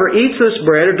 Therefore, whoever eats this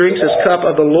bread or drinks this cup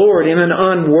of the Lord in an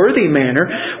unworthy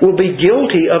manner will be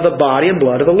guilty of the body and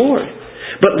blood of the Lord.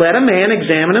 But let a man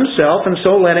examine himself, and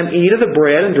so let him eat of the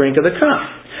bread and drink of the cup.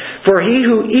 For he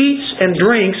who eats and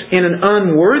drinks in an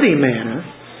unworthy manner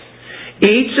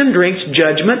eats and drinks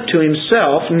judgment to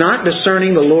himself, not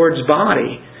discerning the Lord's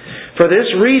body. For this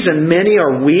reason many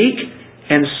are weak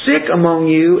and sick among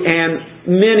you, and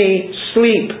many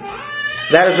sleep.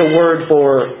 That is a word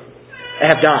for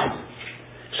have died.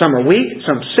 Some are weak,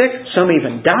 some sick, some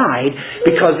even died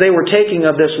because they were taking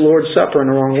of this Lord's Supper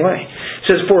in the wrong way. It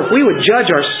says, for if we would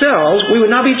judge ourselves, we would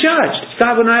not be judged.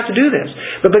 God would not have to do this.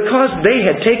 But because they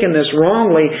had taken this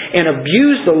wrongly and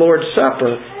abused the Lord's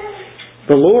Supper,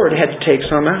 the Lord had to take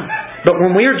some out. But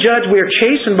when we are judged, we are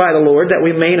chastened by the Lord, that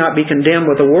we may not be condemned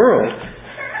with the world.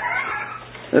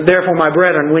 Therefore, my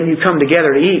brethren, when you come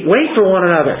together to eat, wait for one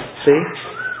another. See?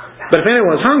 But if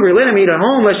anyone is hungry, let him eat at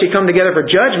home, lest you come together for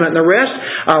judgment, and the rest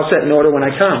I'll set in order when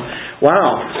I come.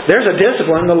 Wow. There's a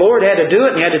discipline. The Lord had to do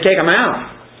it, and He had to take them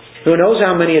out. Who knows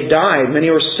how many had died?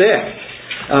 Many were sick.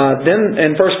 Then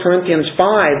in 1 Corinthians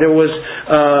 5, there was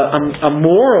a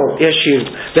moral issue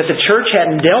that the church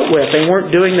hadn't dealt with. They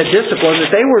weren't doing the discipline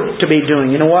that they were to be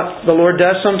doing. You know what the Lord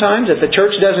does sometimes? If the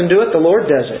church doesn't do it, the Lord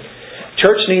does it.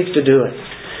 Church needs to do it.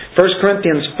 1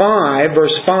 Corinthians 5,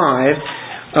 verse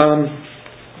 5...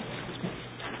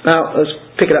 Now, let's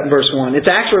pick it up in verse 1. It's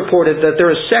actually reported that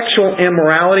there is sexual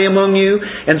immorality among you,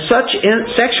 and such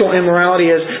sexual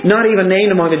immorality is not even named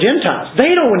among the Gentiles.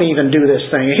 They don't even do this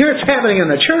thing. Here it's happening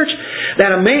in the church that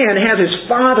a man has his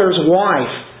father's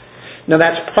wife. Now,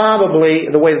 that's probably,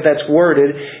 the way that that's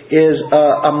worded, is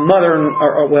a mother,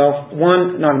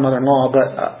 not a mother-in-law, but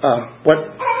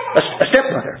a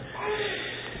stepmother.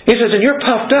 He says, and you're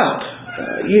puffed up.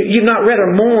 You've not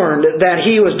rather mourned that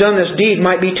he who has done this deed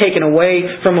might be taken away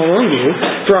from among you.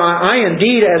 For I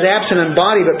indeed, as absent in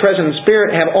body but present in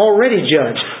spirit, have already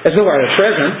judged, as though I were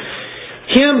present,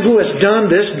 him who has done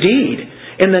this deed.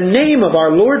 In the name of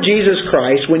our Lord Jesus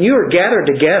Christ, when you are gathered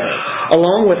together,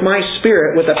 along with my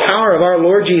spirit, with the power of our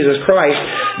Lord Jesus Christ,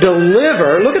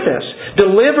 deliver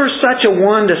such a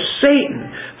one to Satan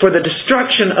for the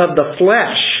destruction of the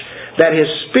flesh, that his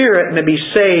spirit may be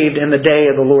saved in the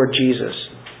day of the Lord Jesus.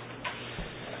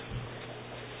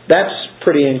 That's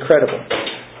pretty incredible.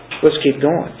 Let's keep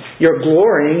going. Your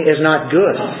glorying is not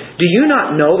good. Do you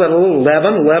not know that a little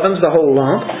leaven leavens the whole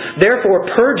lump?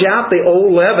 Therefore purge out the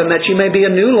old leaven, that you may be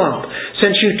a new lump,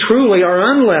 since you truly are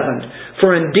unleavened.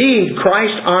 For indeed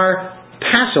Christ our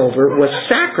Passover was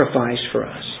sacrificed for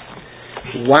us.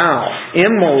 Wow.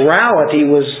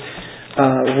 Immorality was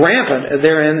rampant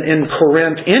there in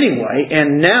Corinth anyway,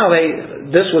 and now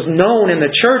this was known in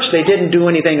the church. They didn't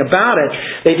do anything about it.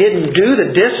 They didn't do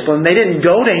the discipline. They didn't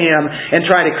go to him and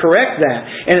try to correct that.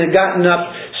 And it had gotten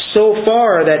up so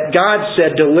far that God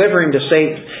said, deliver him to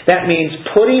Satan. That means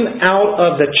put him out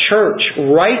of the church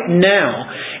right now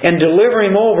and deliver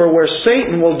him over where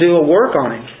Satan will do a work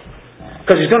on him.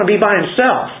 Because he's going to be by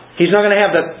himself. He's not going to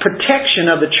have the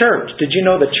protection of the church. Did you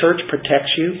know the church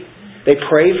protects you? They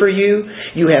pray for you.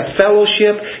 You have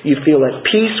fellowship. You feel at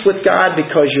peace with God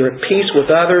because you're at peace with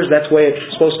others. That's the way it's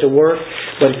supposed to work.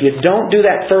 But if you don't do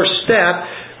that first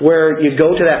step where you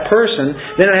go to that person,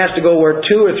 then it has to go where 2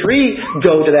 or 3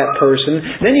 go to that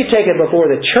person. Then you take it before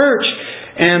the church.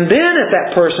 And then if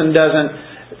that person doesn't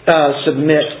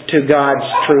submit to God's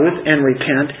truth and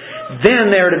repent,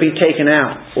 then they're to be taken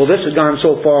out. Well, this has gone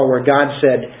so far where God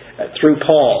said through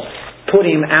Paul, put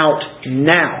him out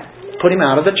now. Put him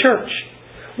out of the church,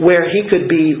 where he could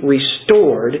be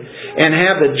restored and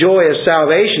have the joy of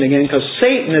salvation again, because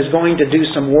Satan is going to do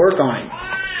some work on him.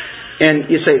 And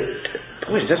you say,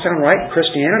 boy, does that sound right in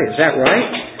Christianity? Is that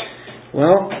right?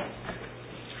 Well,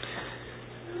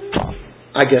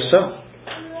 I guess so.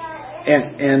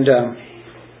 And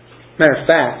matter of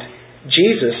fact,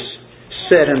 Jesus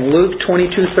said in Luke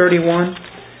 22:31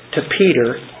 to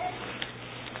Peter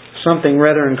something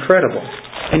rather incredible.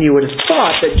 And you would have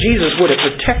thought that Jesus would have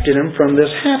protected him from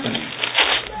this happening.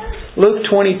 Luke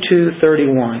 22:31.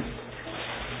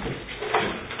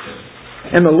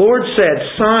 And the Lord said,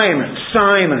 Simon,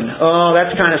 Simon. Oh,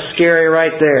 that's kind of scary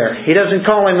right there. He doesn't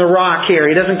call him the rock here.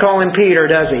 He doesn't call him Peter,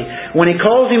 does he? When he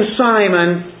calls him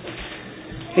Simon,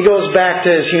 he goes back to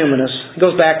his humanness. He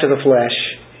goes back to the flesh.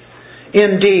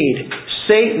 Indeed,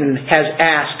 Satan has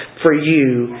asked for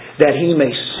you that he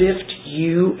may sift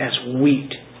you as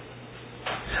wheat.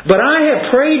 But I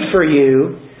have prayed for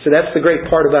you, so that's the great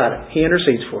part about it. He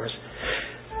intercedes for us.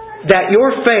 That your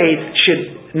faith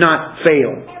should not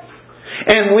fail.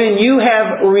 And when you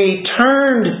have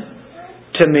returned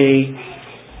to me,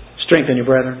 strengthen your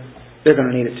brethren. They're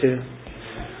going to need it too.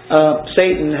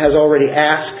 Satan has already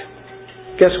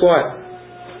asked. Guess what?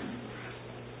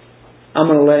 I'm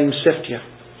going to let him sift you.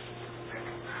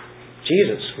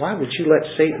 Jesus, why would you let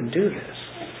Satan do this?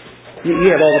 You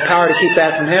have all the power to keep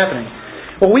that from happening.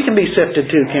 Well, we can be sifted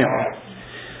too, can't we?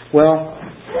 Well,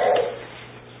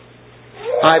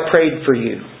 I prayed for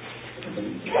you.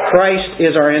 Christ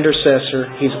is our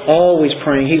intercessor. He's always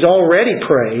praying. He's already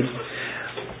prayed.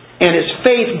 And his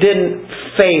faith didn't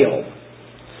fail.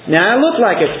 Now, it looked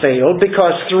like it failed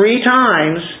because 3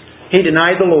 times he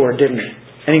denied the Lord, didn't he?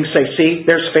 And you can say, see,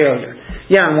 there's failure.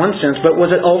 Yeah, in one sense, but was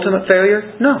it ultimate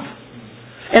failure? No.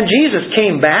 And Jesus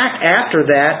came back after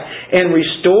that and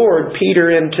restored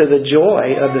Peter into the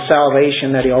joy of the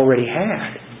salvation that he already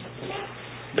had.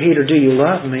 Peter, do you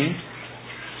love me?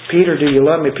 Peter, do you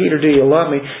love me? Peter, do you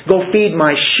love me? Go feed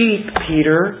my sheep,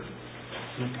 Peter.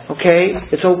 Okay?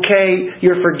 It's okay.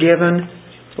 You're forgiven.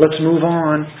 Let's move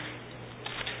on.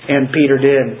 And Peter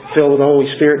did, filled with the Holy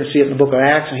Spirit, to see it in the book of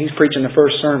Acts, and he's preaching the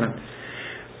first sermon.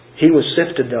 He was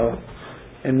sifted, though.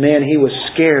 And man, he was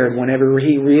scared whenever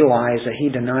he realized that he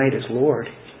denied his Lord.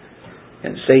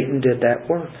 And Satan did that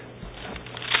work.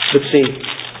 But see,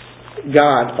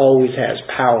 God always has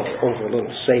power over little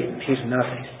Satan. He's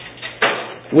nothing.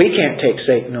 We can't take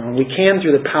Satan on. We can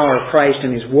through the power of Christ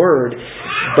and His Word.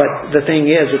 But the thing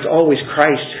is, it's always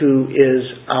Christ who is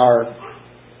our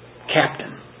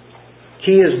captain.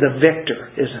 He is the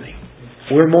victor, isn't He?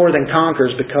 We're more than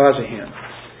conquerors because of Him.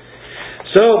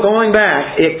 So, going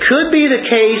back, it could be the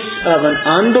case of an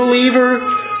unbeliever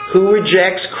who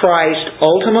rejects Christ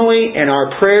ultimately, and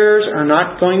our prayers are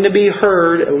not going to be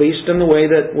heard, at least in the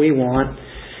way that we want.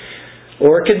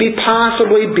 Or it could be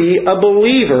possibly be a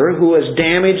believer who has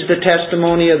damaged the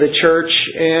testimony of the church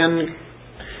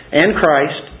and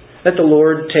Christ, that the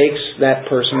Lord takes that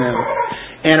person out.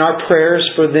 And our prayers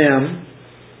for them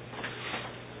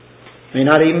may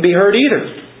not even be heard either.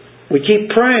 We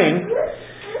keep praying.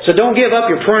 So don't give up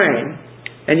your praying.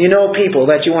 And you know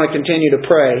people that you want to continue to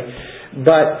pray.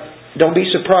 But don't be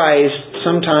surprised.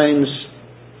 Sometimes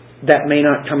that may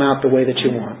not come out the way that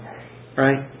you want.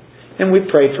 Right? And we've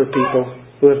prayed for people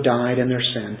who have died in their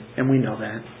sin. And we know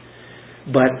that.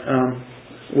 But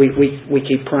we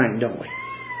keep praying, don't we?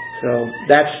 So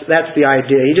that's the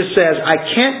idea. He just says, I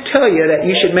can't tell you that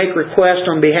you should make requests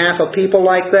on behalf of people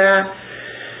like that.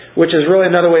 Which is really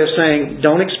another way of saying,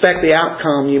 don't expect the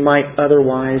outcome you might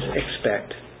otherwise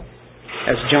expect.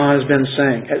 As John has been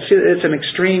saying. It's an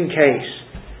extreme case.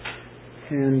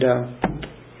 And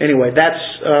anyway, that's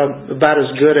about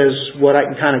as good as what I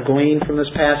can kind of glean from this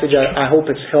passage. I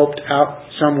hope it's helped out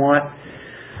somewhat.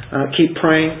 Keep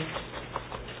praying.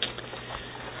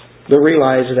 But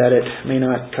realize that it may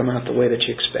not come out the way that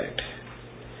you expect.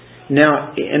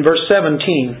 Now, in verse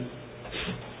 17,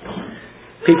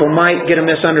 people might get a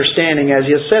misunderstanding as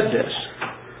you said this.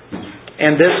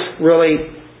 And this really,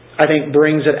 I think,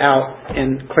 brings it out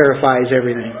and clarifies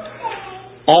everything.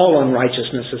 All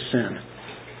unrighteousness is sin.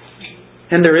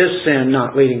 And there is sin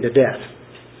not leading to death.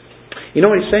 You know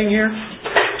what he's saying here?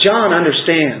 John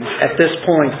understands at this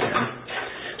point then,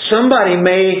 somebody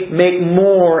may make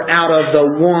more out of the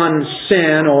one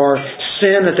sin or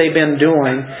sin that they've been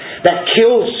doing that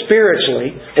kills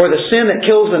spiritually, or the sin that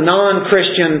kills the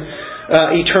non-Christian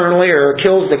eternally or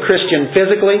kills the Christian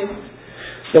physically.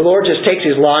 The Lord just takes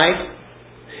his life.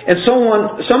 And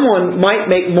someone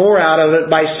might make more out of it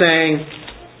by saying,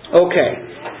 okay,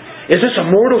 is this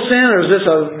a mortal sin or is this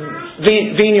a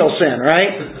venial sin,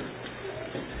 right?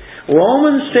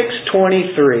 Romans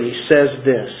 6:23 says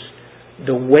this,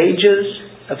 the wages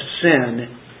of sin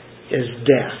is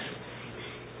death.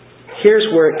 Here's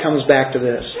where it comes back to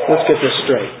this. Let's get this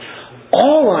straight.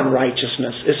 All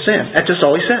unrighteousness is sin. That's just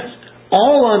all he says.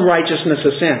 All unrighteousness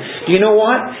is sin. Do you know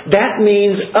what? That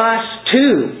means us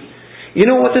too. You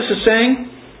know what this is saying?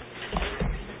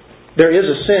 There is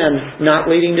a sin not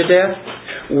leading to death.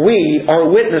 We are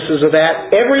witnesses of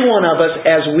that, every one of us,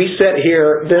 as we sit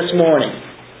here this morning.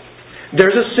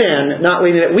 There's a sin not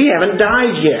leading to death. We haven't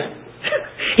died yet.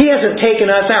 He hasn't taken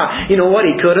us out. You know what?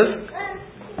 He could have.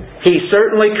 He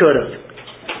certainly could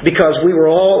have. Because we were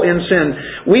all in sin.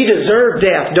 We deserve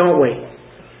death, don't we?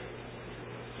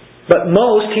 But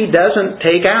most He doesn't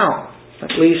take out.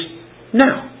 At least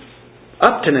now.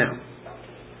 Up to now.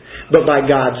 But by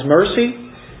God's mercy,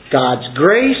 God's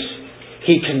grace,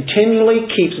 He continually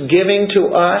keeps giving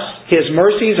to us. His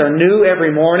mercies are new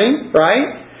every morning,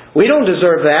 right? We don't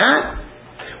deserve that.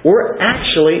 We're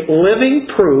actually living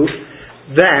proof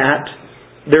that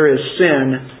there is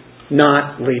sin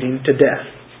not leading to death.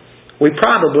 We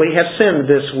probably have sinned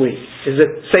this week. Is it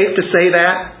safe to say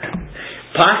that?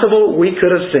 Possible we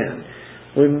could have sinned.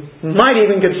 We might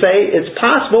even could say it's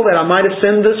possible that I might have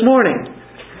sinned this morning.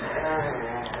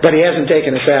 But He hasn't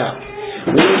taken us out.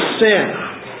 We sin.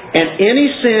 And any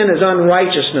sin is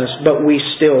unrighteousness, but we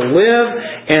still live,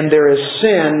 and there is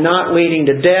sin not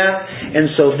leading to death, and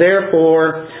so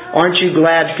therefore, aren't you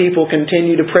glad people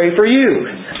continue to pray for you?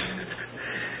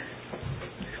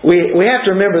 We have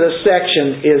to remember this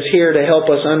section is here to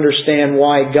help us understand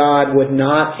why God would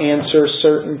not answer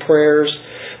certain prayers.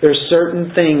 There's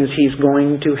certain things He's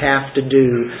going to have to do,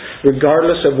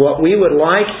 regardless of what we would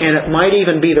like, and it might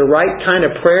even be the right kind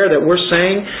of prayer that we're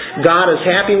saying. God is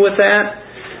happy with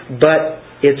that, but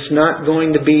it's not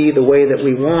going to be the way that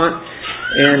we want.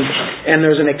 And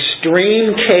there's an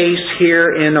extreme case here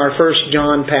in our 1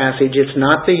 John passage. It's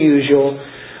not the usual.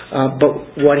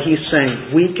 But what he's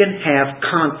saying, we can have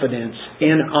confidence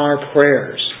in our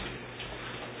prayers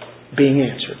being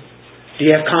answered. Do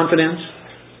you have confidence?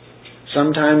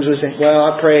 Sometimes we think,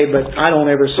 well, I pray, but I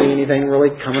don't ever see anything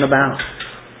really coming about.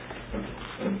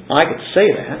 I could say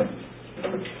that,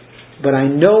 but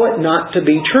I know it not to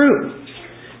be true.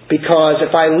 Because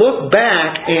if I look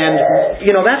back and,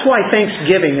 that's why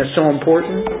Thanksgiving is so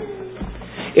important.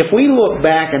 If we look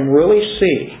back and really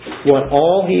see what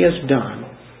all He has done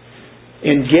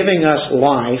in giving us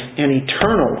life and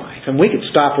eternal life, and we could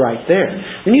stop right there.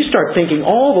 Then you start thinking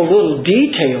all the little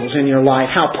details in your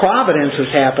life, how providence has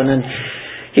happened, and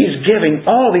He's giving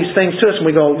all these things to us, and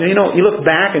we go, you look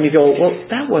back and you go, well,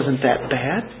 that wasn't that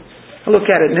bad. I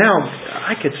look at it now,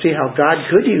 I could see how God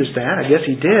could use that. I guess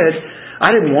He did. I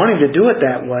didn't want Him to do it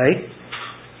that way.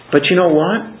 But you know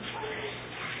what?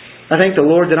 I thank the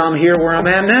Lord that I'm here where I'm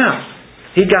at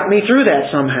now. He got me through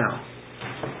that somehow.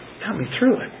 Got me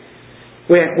through it.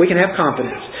 We can have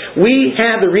confidence. We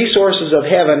have the resources of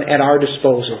heaven at our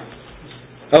disposal.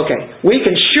 Okay, we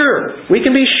can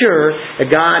be sure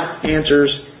that God answers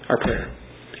our prayer.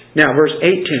 Now, verse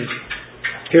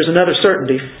 18. Here's another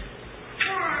certainty.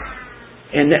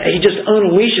 And he just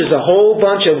unleashes a whole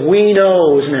bunch of we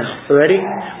knows now. Ready?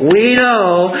 We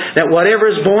know that whatever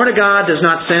is born of God does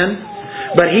not sin.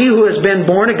 But he who has been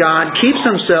born of God keeps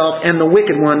himself, and the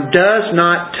wicked one does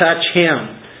not touch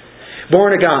him.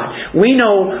 Born of God. We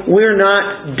know we're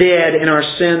not dead in our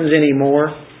sins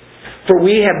anymore. For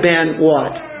we have been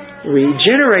what?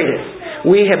 Regenerated.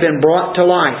 We have been brought to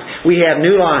life. We have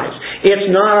new lives. It's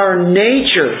not our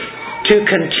nature to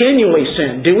continually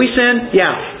sin. Do we sin?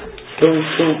 Yeah. Boom,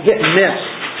 boom, get missed.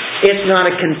 It's not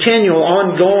a continual,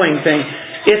 ongoing thing.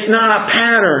 It's not a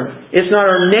pattern. It's not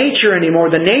our nature anymore.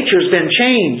 The nature's been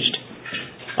changed.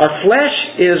 Our flesh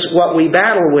is what we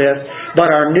battle with,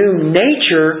 but our new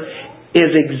nature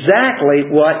is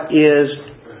exactly what is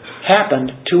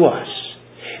happened to us.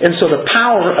 And so the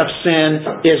power of sin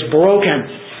is broken.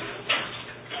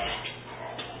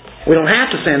 We don't have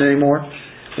to sin anymore.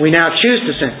 We now choose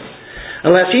to sin.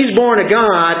 Unless he's born of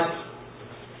God,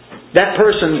 that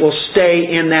person will stay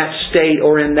in that state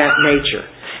or in that nature.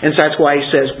 And so that's why he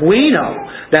says, we know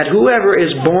that whoever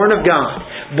is born of God,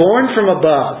 born from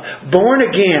above, born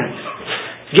again,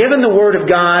 given the Word of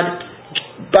God,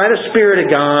 by the Spirit of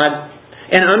God,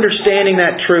 and understanding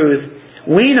that truth,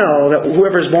 we know that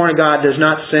whoever is born of God does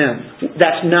not sin.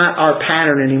 That's not our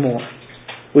pattern anymore.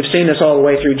 We've seen this all the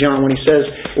way through John when he says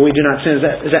we do not sin.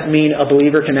 Does that mean a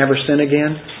believer can never sin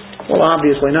again? Well,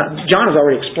 obviously not. John has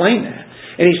already explained that.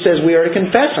 And he says we are to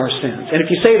confess our sins. And if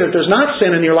you say that there's not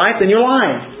sin in your life, then you're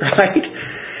lying. Right?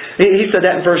 He said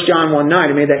that in 1 John 1:9.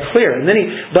 He made that clear. And then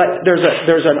but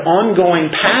there's an ongoing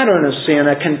pattern of sin,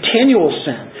 a continual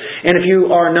sin. And if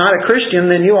you are not a Christian,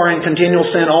 then you are in continual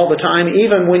sin all the time.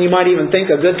 Even when you might even think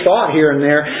a good thought here and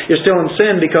there, you're still in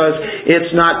sin because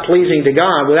it's not pleasing to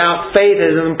God. Without faith, it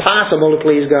is impossible to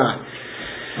please God.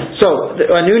 So,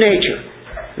 a new nature.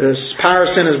 This power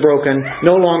of sin is broken,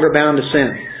 no longer bound to sin.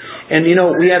 And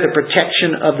we have the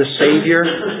protection of the Savior.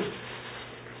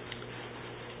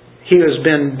 He who has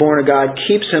been born of God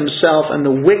keeps himself, and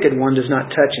the wicked one does not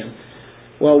touch him.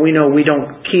 Well, we know we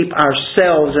don't keep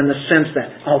ourselves in the sense that,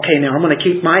 okay, now I'm going to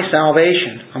keep my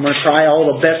salvation. I'm going to try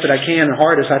all the best that I can and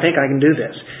hardest. I think I can do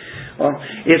this. Well,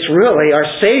 it's really our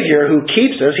Savior who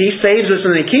keeps us. He saves us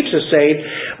and He keeps us saved.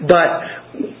 But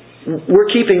we're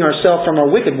keeping ourselves from our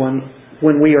wicked one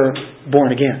when we are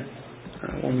born again.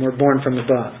 When we're born from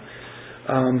above.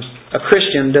 A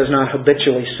Christian does not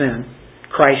habitually sin.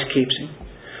 Christ keeps him.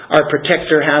 Our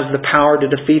protector has the power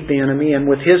to defeat the enemy, and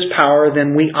with His power,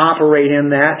 then we operate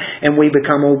in that, and we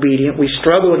become obedient. We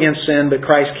struggle against sin, but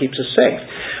Christ keeps us safe.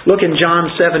 Look in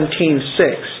John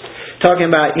 17:6.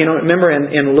 Talking about, remember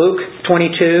in Luke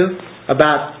 22,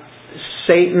 about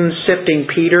Satan sifting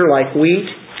Peter like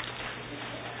wheat?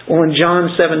 Well, in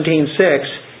John 17:6,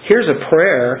 here's a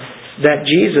prayer that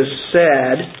Jesus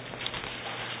said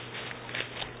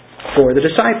for the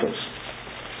disciples.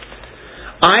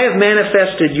 I have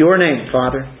manifested your name,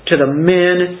 Father, to the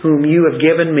men whom you have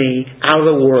given me out of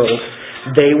the world.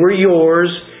 They were yours.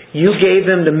 You gave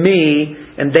them to me,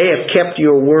 and they have kept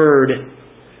your word.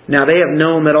 Now they have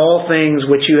known that all things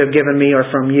which you have given me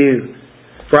are from you.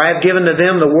 For I have given to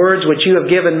them the words which you have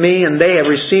given me, and they have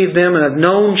received them, and have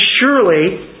known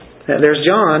surely, there's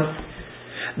John,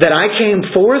 that I came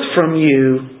forth from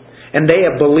you, and they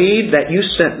have believed that you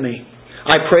sent me.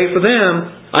 I pray for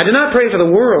them. I do not pray for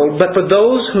the world, but for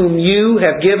those whom you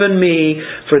have given me,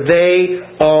 for they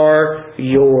are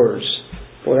yours.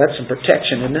 Boy, that's some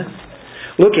protection, isn't it?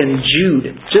 Look in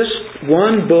Jude, just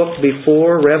one book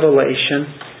before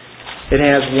Revelation. It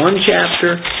has one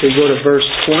chapter. You go to verse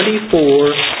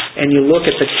 24, and you look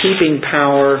at the keeping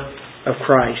power of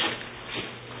Christ.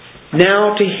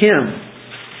 Now to Him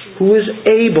who is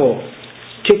able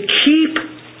to keep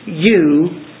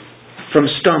you from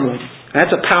stumbling.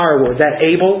 That's a power word. That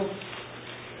able.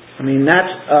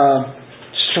 That's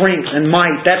strength and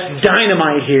might. That's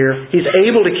dynamite here. He's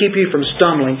able to keep you from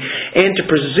stumbling and to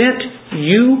present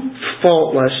you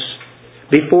faultless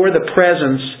before the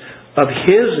presence of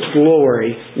His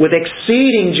glory with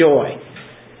exceeding joy.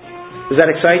 Does that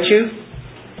excite you?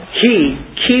 He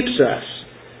keeps us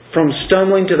from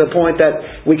stumbling to the point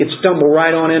that we could stumble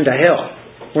right on into hell.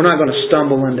 We're not going to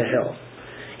stumble into hell.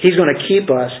 He's going to keep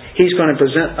us. He's going to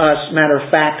present us, matter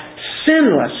of fact,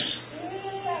 sinless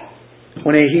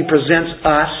when He presents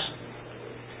us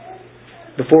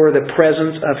before the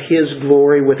presence of His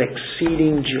glory with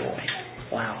exceeding joy.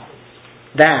 Wow.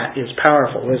 That is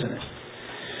powerful, isn't it?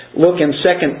 Look in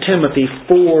 2 Timothy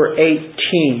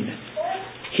 4:18.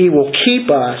 He will keep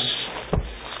us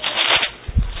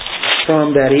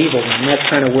from that evil one. That's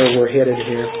kind of where we're headed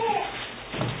here.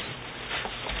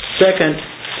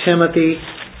 2 Timothy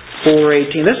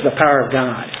 4:18. This is the power of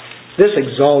God. This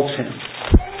exalts Him.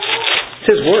 It's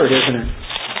His Word, isn't it?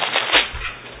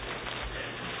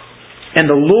 And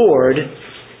the Lord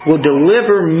will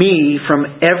deliver me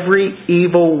from every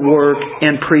evil work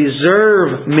and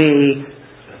preserve me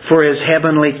for His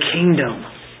heavenly kingdom.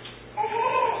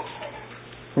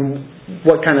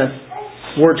 What kind of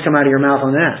words come out of your mouth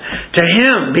on that? To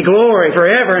Him be glory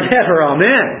forever and ever.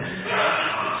 Amen.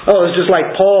 Oh, it's just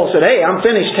like Paul said, hey, I'm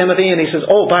finished, Timothy. And he says,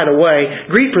 oh, by the way,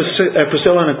 greet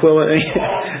Priscilla and Aquila.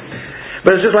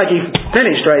 But it's just like he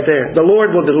finished right there. The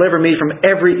Lord will deliver me from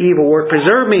every evil work,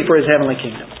 preserve me for His heavenly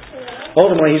kingdom.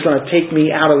 Ultimately, He's going to take me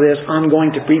out of this. I'm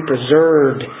going to be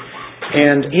preserved.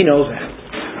 And He knows that.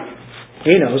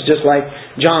 He knows, just like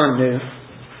John knew.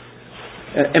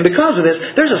 And because of this,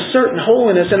 there's a certain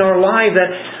holiness in our life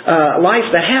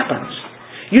that happens.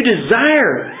 You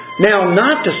desire now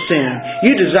not to sin.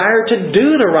 You desire to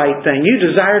do the right thing. You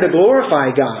desire to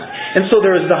glorify God. And so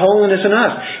there is the holiness in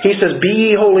us. He says,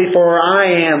 "Be ye holy, for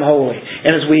I am holy."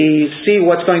 And as we see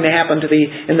what's going to happen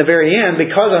in the very end,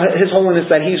 because of His holiness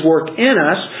that He's worked in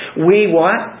us, we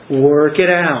what? Work it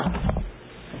out.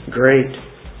 Great.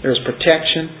 There's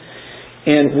protection.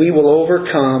 And we will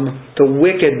overcome the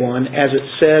wicked one, as it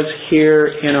says here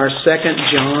in our 2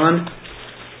 John.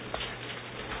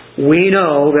 We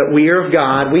know that we are of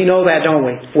God. We know that, don't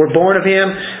we? We're born of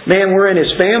Him. Man, we're in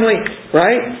His family,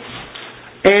 right?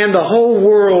 And the whole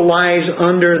world lies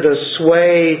under the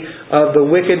sway of the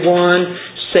wicked one.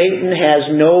 Satan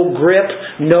has no grip,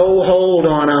 no hold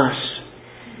on us.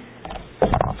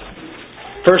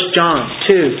 1 John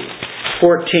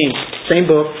 2:14, same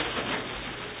book.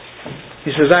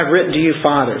 He says, "I've written to you,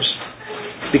 fathers,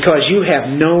 because you have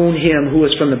known Him who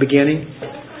is from the beginning.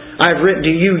 I've written to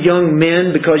you, young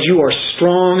men, because you are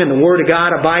strong and the Word of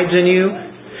God abides in you."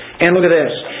 And look at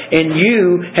this. "And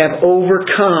you have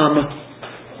overcome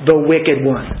the wicked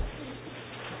one."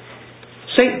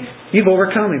 Satan, you've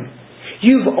overcome him.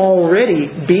 You've already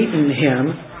beaten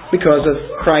him because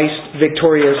of Christ's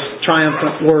victorious,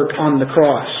 triumphant work on the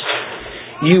cross.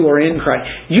 You are in Christ.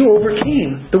 You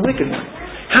overcame the wicked one.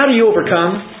 How do you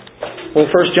overcome? Well,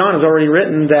 1 John has already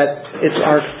written that it's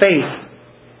our faith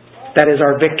that is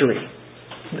our victory.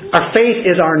 Our faith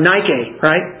is our Nike,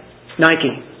 right?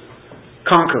 Nike.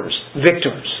 Conquerors.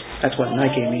 Victors. That's what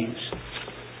Nike means.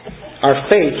 Our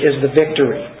faith is the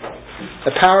victory.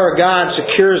 The power of God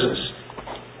secures us.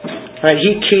 Right?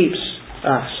 He keeps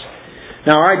us.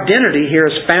 Now our identity here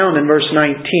is found in verse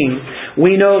 19.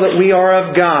 We know that we are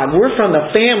of God. We're from the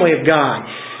family of God.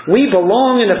 We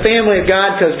belong in the family of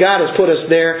God because God has put us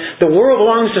there. The world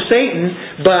belongs to Satan,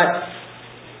 but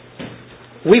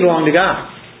we belong to God.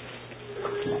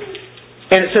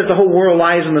 And it says the whole world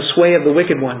lies in the sway of the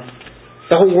wicked one.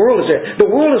 The whole world is there. The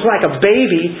world is like a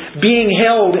baby being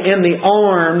held in the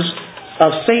arms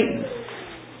of Satan.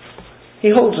 He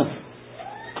holds them.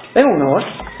 They don't know it.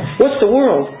 What's the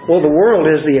world? Well, the world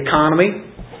is the economy.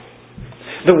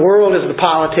 The world is the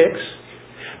politics.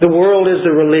 The world is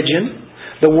the religion.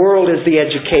 The world is the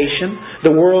education.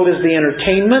 The world is the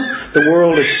entertainment. The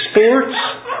world is sports.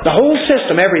 The whole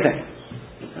system, everything.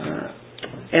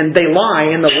 And they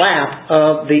lie in the lap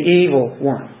of the evil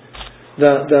one.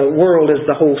 The world is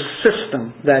the whole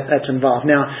system that's involved.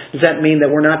 Now, does that mean that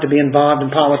we're not to be involved in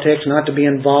politics, not to be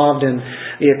involved in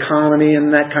the economy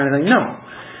and that kind of thing? No.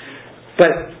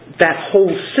 But that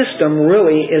whole system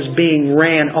really is being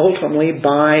ran ultimately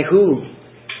by who?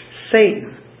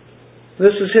 Satan.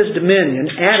 This is his dominion.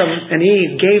 Adam and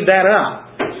Eve gave that up.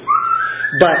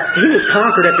 But he was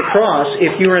conquered at the cross.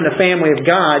 If you're in the family of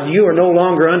God, you are no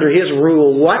longer under his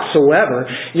rule whatsoever.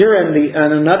 You're in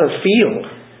another field.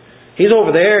 He's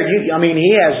over there. He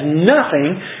has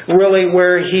nothing really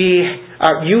where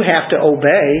you have to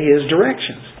obey his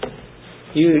directions.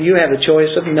 You have a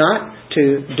choice of not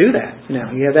to do that.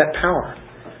 Now, you have that power.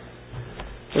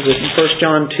 Was it in 1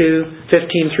 John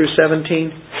 2:15 through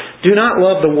 17? Do not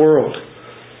love the world.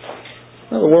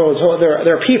 Well, the world is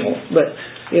there are people, but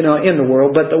in the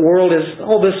world, but the world is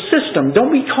all this system.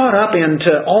 Don't be caught up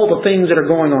into all the things that are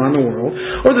going on in the world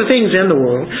or the things in the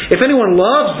world. If anyone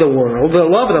loves the world, the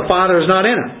love of the Father is not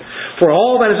in him. For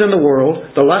all that is in the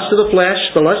world, the lust of the flesh,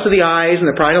 the lust of the eyes, and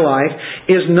the pride of life,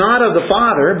 is not of the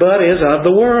Father, but is of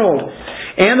the world.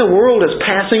 And the world is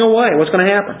passing away. What's going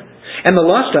to happen? And the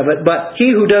lust of it, but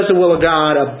he who does the will of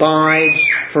God abides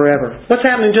forever. What's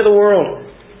happening to the world?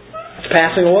 It's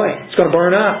passing away. It's going to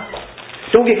burn up.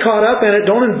 Don't get caught up in it.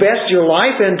 Don't invest your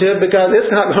life into it because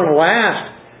it's not going to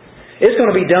last. It's going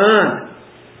to be done.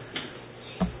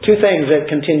 Two things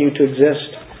that continue to exist.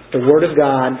 The Word of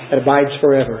God that abides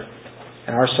forever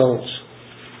and our souls.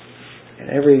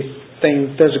 And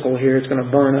everything physical here is going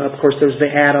to burn up. Of course, there's the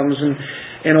atoms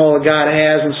and all that God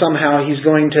has, and somehow He's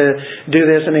going to do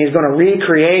this and He's going to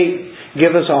recreate,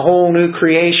 give us a whole new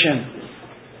creation.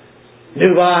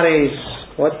 New bodies.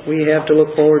 What we have to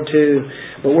look forward to.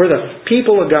 But we're the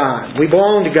people of God. We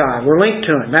belong to God. We're linked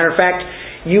to Him. Matter of fact,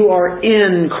 you are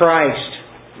in Christ.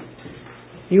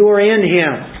 You are in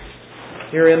Him.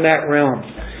 You're in that realm.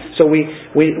 So we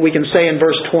can say in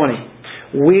verse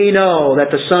 20, we know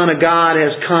that the Son of God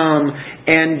has come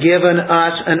and given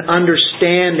us an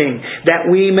understanding that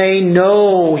we may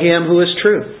know Him who is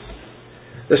true.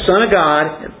 The Son of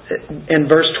God, in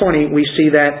verse 20, we see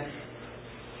that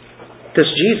this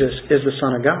Jesus is the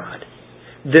Son of God.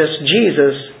 This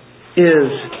Jesus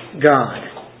is God.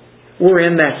 We're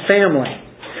in that family.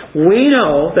 we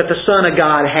know that the Son of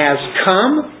God has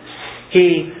come.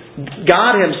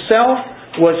 God Himself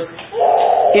was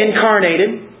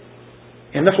incarnated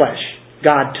in the flesh.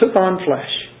 God took on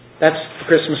flesh. That's the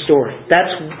Christmas story.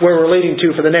 That's where we're leading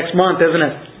to for the next month, isn't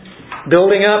it?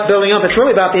 Building up, building up. It's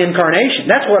really about the incarnation.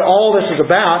 That's what all this is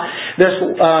about.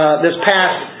 This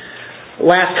past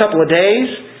last couple of days,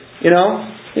 you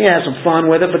have some fun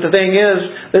with it. But the thing is,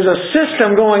 there's a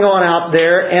system going on out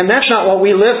there, and that's not what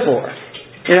we live for.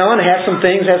 And it has some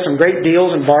things, has some great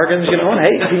deals and bargains. And hey,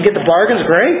 if you can get the bargains,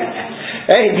 great.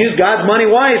 Hey, use God's money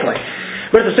wisely.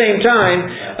 But at the same time,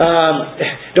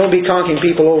 don't be conking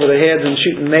people over the heads and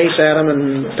shooting mace at them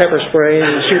and pepper spray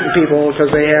and shooting people because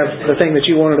they have the thing that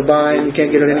you wanted to buy and you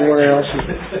can't get it anywhere else.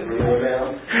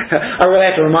 I really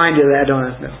have to remind you of that, don't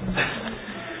I? No.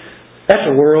 That's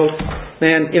the world.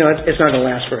 Man, it's not going to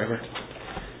last forever.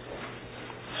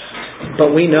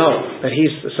 But we know that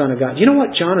He's the Son of God. You know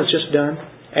what John has just done?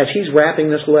 As he's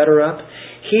wrapping this letter up,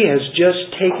 he has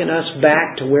just taken us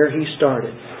back to where he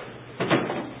started.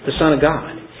 The Son of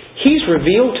God. He's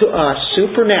revealed to us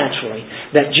supernaturally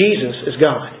that Jesus is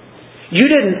God. You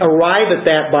didn't arrive at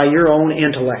that by your own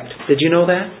intellect. Did you know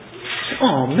that?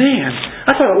 Oh man,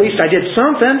 I thought at least I did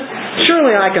something.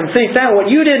 Surely I can think that. Well,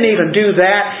 you didn't even do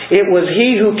that. It was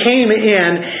He who came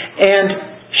in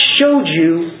and showed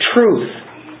you truth.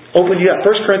 Opened you up.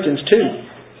 1 Corinthians 2.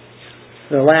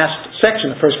 The last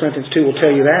section of 1 Corinthians 2 will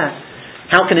tell you that.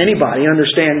 How can anybody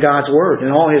understand God's Word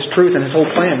and all His truth and His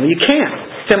whole plan? Well, you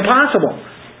can't. It's impossible.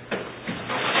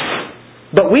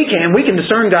 But we can. We can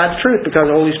discern God's truth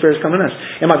because the Holy Spirit's come in us.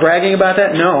 Am I bragging about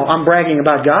that? No. I'm bragging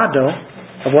about God, though,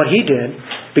 of what He did,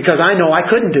 because I know I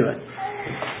couldn't do it.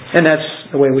 And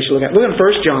that's the way we should look at it. Look at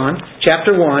 1 John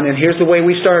chapter 1, and here's the way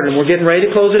we started. And we're getting ready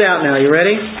to close it out now. You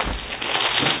ready?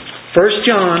 1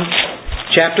 John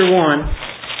chapter 1.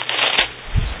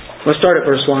 Let's start at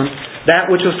verse 1.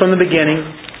 That which was from the beginning,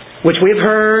 which we have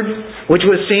heard, which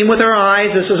was seen with our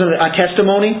eyes. This is a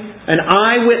testimony, an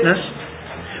eyewitness,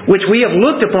 which we have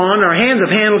looked upon, our hands have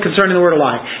handled concerning the word of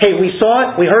life. Hey, we saw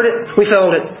it, we heard it, we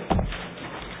felt it.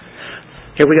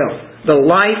 Here we go. The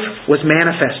life was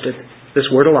manifested. This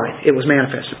word of life. It was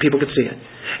manifested. People could see it.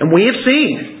 And we have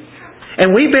seen it.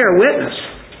 And we bear witness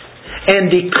and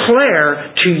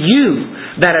declare to you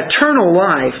that eternal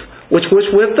life which was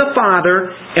with the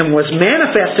Father and was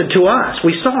manifested to us.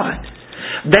 We saw it.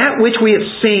 That which we have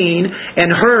seen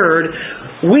and heard,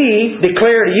 we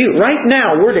declare to you. Right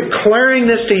now, we're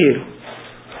declaring this to you,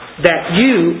 that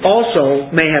you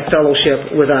also may have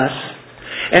fellowship with us.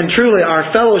 And truly,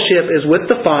 our fellowship is with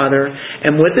the Father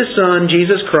and with His Son,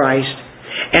 Jesus Christ.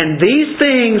 And these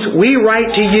things we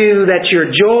write to you that your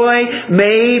joy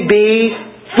may be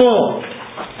full.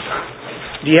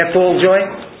 Do you have full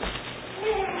joy?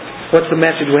 What's the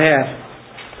message we have?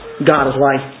 God is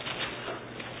light.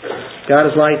 God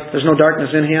is light. There's no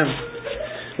darkness in Him.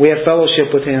 We have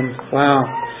fellowship with Him. Wow.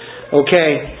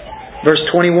 Okay. Verse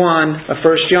 21 of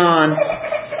 1 John.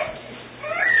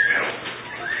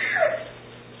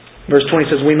 Verse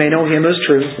 20 says, we may know Him as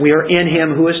true. We are in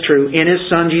Him who is true, in His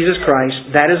Son Jesus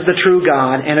Christ. That is the true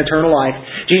God and eternal life.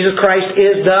 Jesus Christ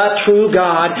is the true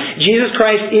God. Jesus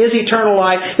Christ is eternal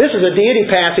life. This is a deity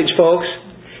passage, folks.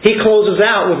 He closes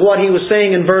out with what he was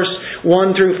saying in verse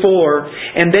 1 through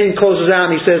 4. And then he closes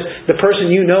out and he says, the person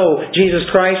you know, Jesus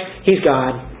Christ, He's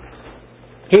God.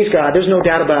 He's God. There's no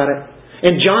doubt about it.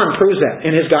 And John proves that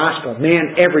in his Gospel.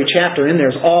 Man, every chapter in there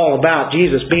is all about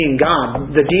Jesus being God.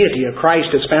 The deity of Christ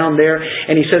is found there.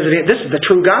 And he says, this is the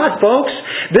true God, folks.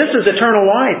 This is eternal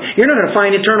life. You're not going to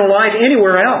find eternal life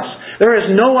anywhere else. There is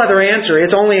no other answer.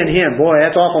 It's only in Him. Boy,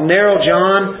 that's awful narrow,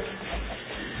 John.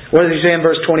 What does he say in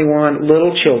verse 21?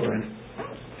 Little children.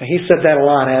 Now, he said that a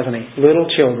lot, hasn't he? Little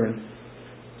children.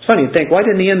 It's funny to think, why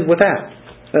didn't he end with that?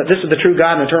 This is the true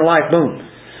God and eternal life. Boom.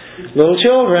 Little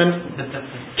children,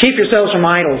 keep yourselves from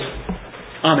idols.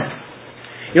 Amen.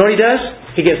 You know what he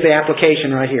does? He gives the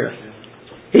application right here.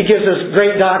 He gives us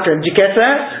great doctrine. Did you catch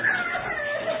that?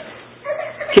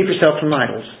 Keep yourself from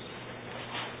idols.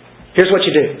 Here's what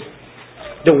you do.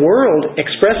 The world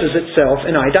expresses itself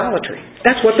in idolatry.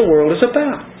 That's what the world is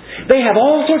about. They have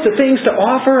all sorts of things to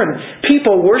offer, and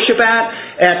people worship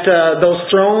at those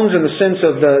thrones in the sense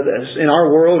of in our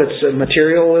world it's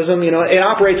materialism. It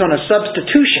operates on a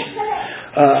substitution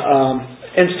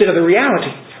instead of the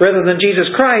reality. Rather than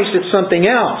Jesus Christ, it's something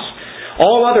else.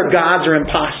 All other gods are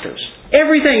imposters.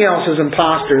 Everything else is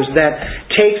imposters that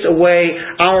takes away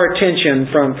our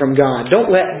attention from God. Don't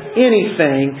let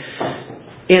anything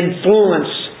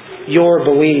influence your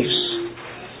beliefs.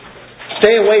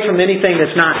 Stay away from anything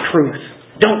that's not truth.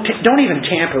 Don't even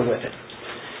tamper with it.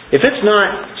 If it's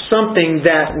not something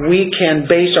that we can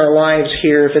base our lives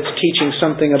here, if it's teaching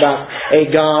something about a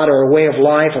God or a way of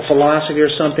life, a philosophy or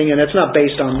something, and it's not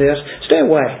based on this, stay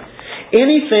away.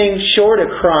 Anything short of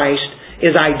Christ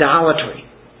is idolatry.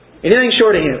 Anything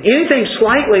short of Him. Anything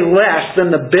slightly less than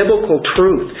the biblical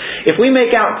truth. If we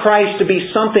make out Christ to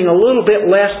be something a little bit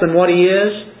less than what He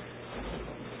is,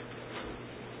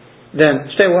 then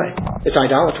stay away. It's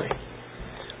idolatry.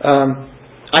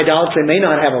 Idolatry may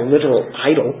not have a literal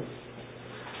idol.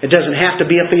 It doesn't have to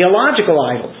be a theological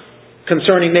idol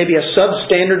concerning maybe a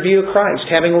substandard view of Christ,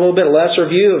 having a little bit lesser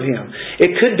view of Him.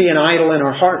 It could be an idol in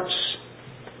our hearts.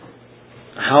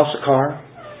 A house, a car,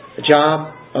 a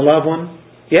job, a loved one.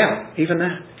 Yeah, even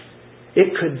that.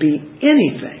 It could be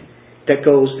anything that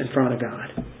goes in front of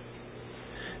God.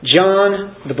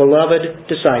 John, the beloved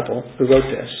disciple who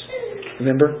wrote this,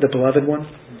 remember, the beloved one?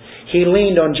 He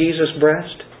leaned on Jesus'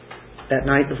 breast that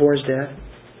night before his death.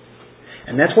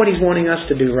 And that's what he's wanting us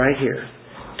to do right here.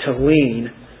 To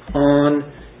lean on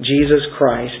Jesus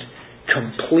Christ.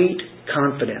 Complete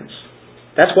confidence.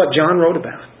 That's what John wrote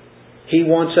about. He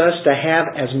wants us to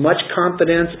have as much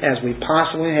confidence as we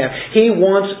possibly have. He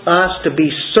wants us to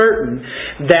be certain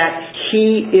that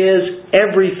He is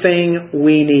everything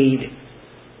we need.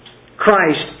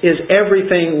 Christ is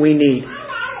everything we need.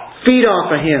 Feed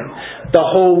off of Him. The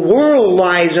whole world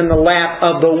lies in the lap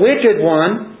of the wicked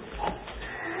one,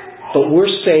 but we're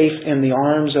safe in the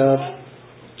arms of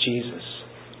Jesus.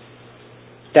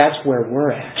 That's where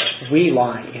we're at. We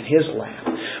lie in His lap.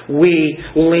 We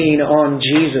lean on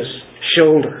Jesus'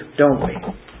 shoulder, don't we?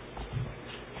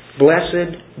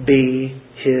 Blessed be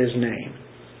His name.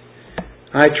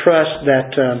 I trust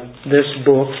that this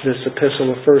book, this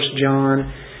epistle of 1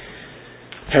 John,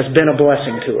 has been a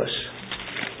blessing to us.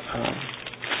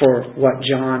 For what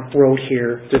John wrote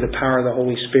here through the power of the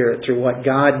Holy Spirit, through what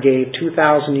God gave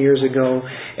 2,000 years ago,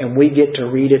 and we get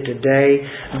to read it today,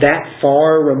 that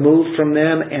far removed from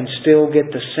them and still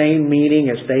get the same meaning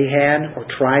as they had, or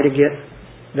try to get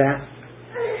that.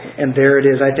 And there it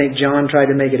is. I think John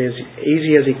tried to make it as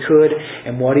easy as he could,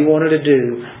 and what he wanted to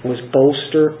do was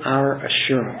bolster our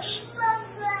assurance.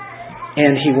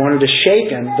 And he wanted to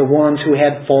shaken the ones who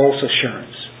had false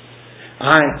assurance.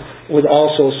 I would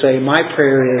also say my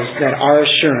prayer is that our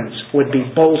assurance would be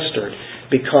bolstered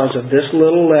because of this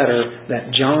little letter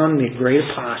that John, the great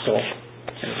apostle,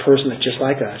 and a person that's just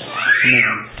like us,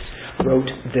 wrote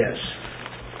this.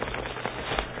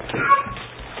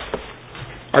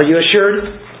 Are you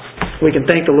assured? We can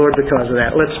thank the Lord because of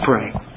that. Let's pray.